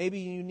 maybe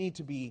you need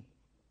to be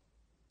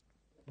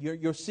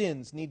Your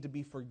sins need to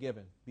be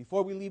forgiven.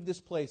 Before we leave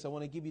this place, I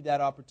want to give you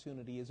that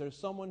opportunity. Is there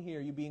someone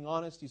here, you being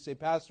honest, you say,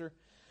 Pastor,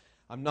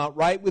 I'm not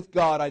right with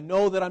God. I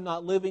know that I'm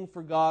not living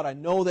for God. I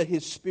know that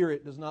His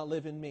Spirit does not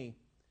live in me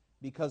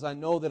because I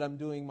know that I'm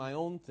doing my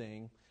own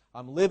thing.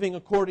 I'm living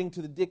according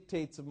to the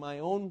dictates of my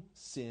own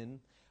sin.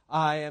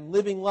 I am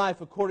living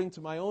life according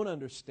to my own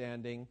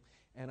understanding,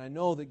 and I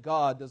know that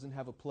God doesn't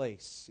have a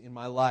place in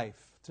my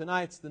life.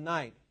 Tonight's the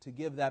night to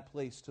give that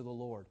place to the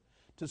Lord,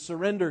 to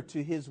surrender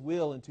to His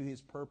will and to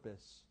His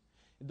purpose.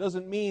 It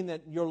doesn't mean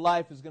that your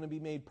life is going to be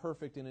made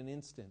perfect in an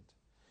instant.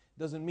 It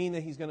doesn't mean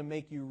that He's going to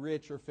make you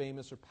rich or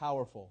famous or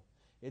powerful.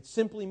 It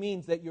simply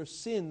means that your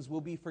sins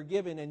will be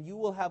forgiven and you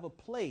will have a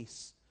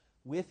place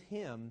with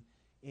Him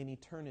in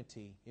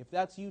eternity. If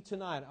that's you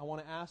tonight, I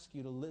want to ask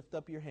you to lift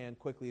up your hand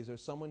quickly. Is there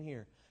someone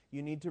here?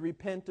 You need to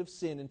repent of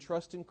sin and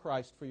trust in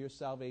Christ for your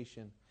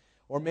salvation.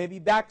 Or maybe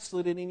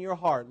backslidden in your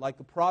heart, like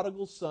the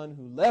prodigal son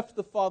who left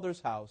the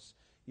Father's house.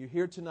 You're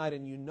here tonight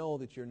and you know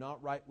that you're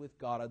not right with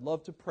God. I'd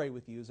love to pray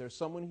with you. Is there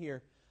someone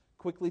here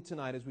quickly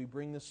tonight as we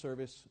bring this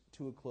service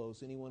to a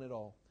close? Anyone at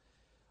all?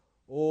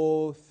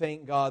 Oh,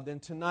 thank God. Then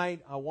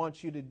tonight, I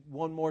want you to,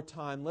 one more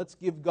time, let's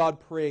give God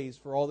praise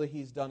for all that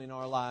He's done in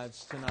our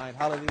lives tonight.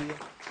 Hallelujah.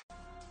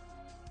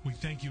 We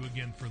thank you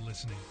again for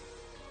listening.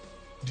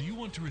 Do you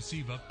want to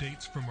receive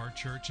updates from our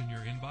church in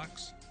your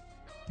inbox?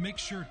 Make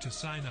sure to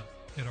sign up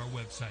at our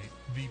website,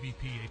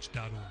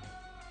 vbph.org.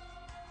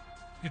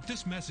 If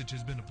this message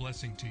has been a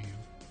blessing to you,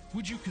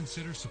 would you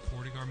consider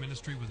supporting our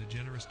ministry with a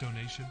generous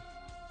donation?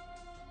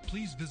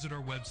 Please visit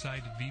our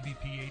website at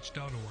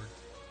vbph.org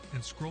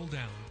and scroll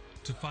down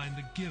to find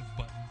the Give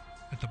button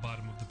at the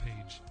bottom of the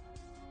page.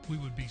 We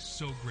would be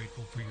so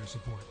grateful for your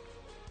support.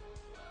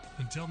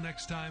 Until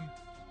next time,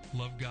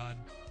 love God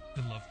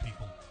and love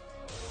people.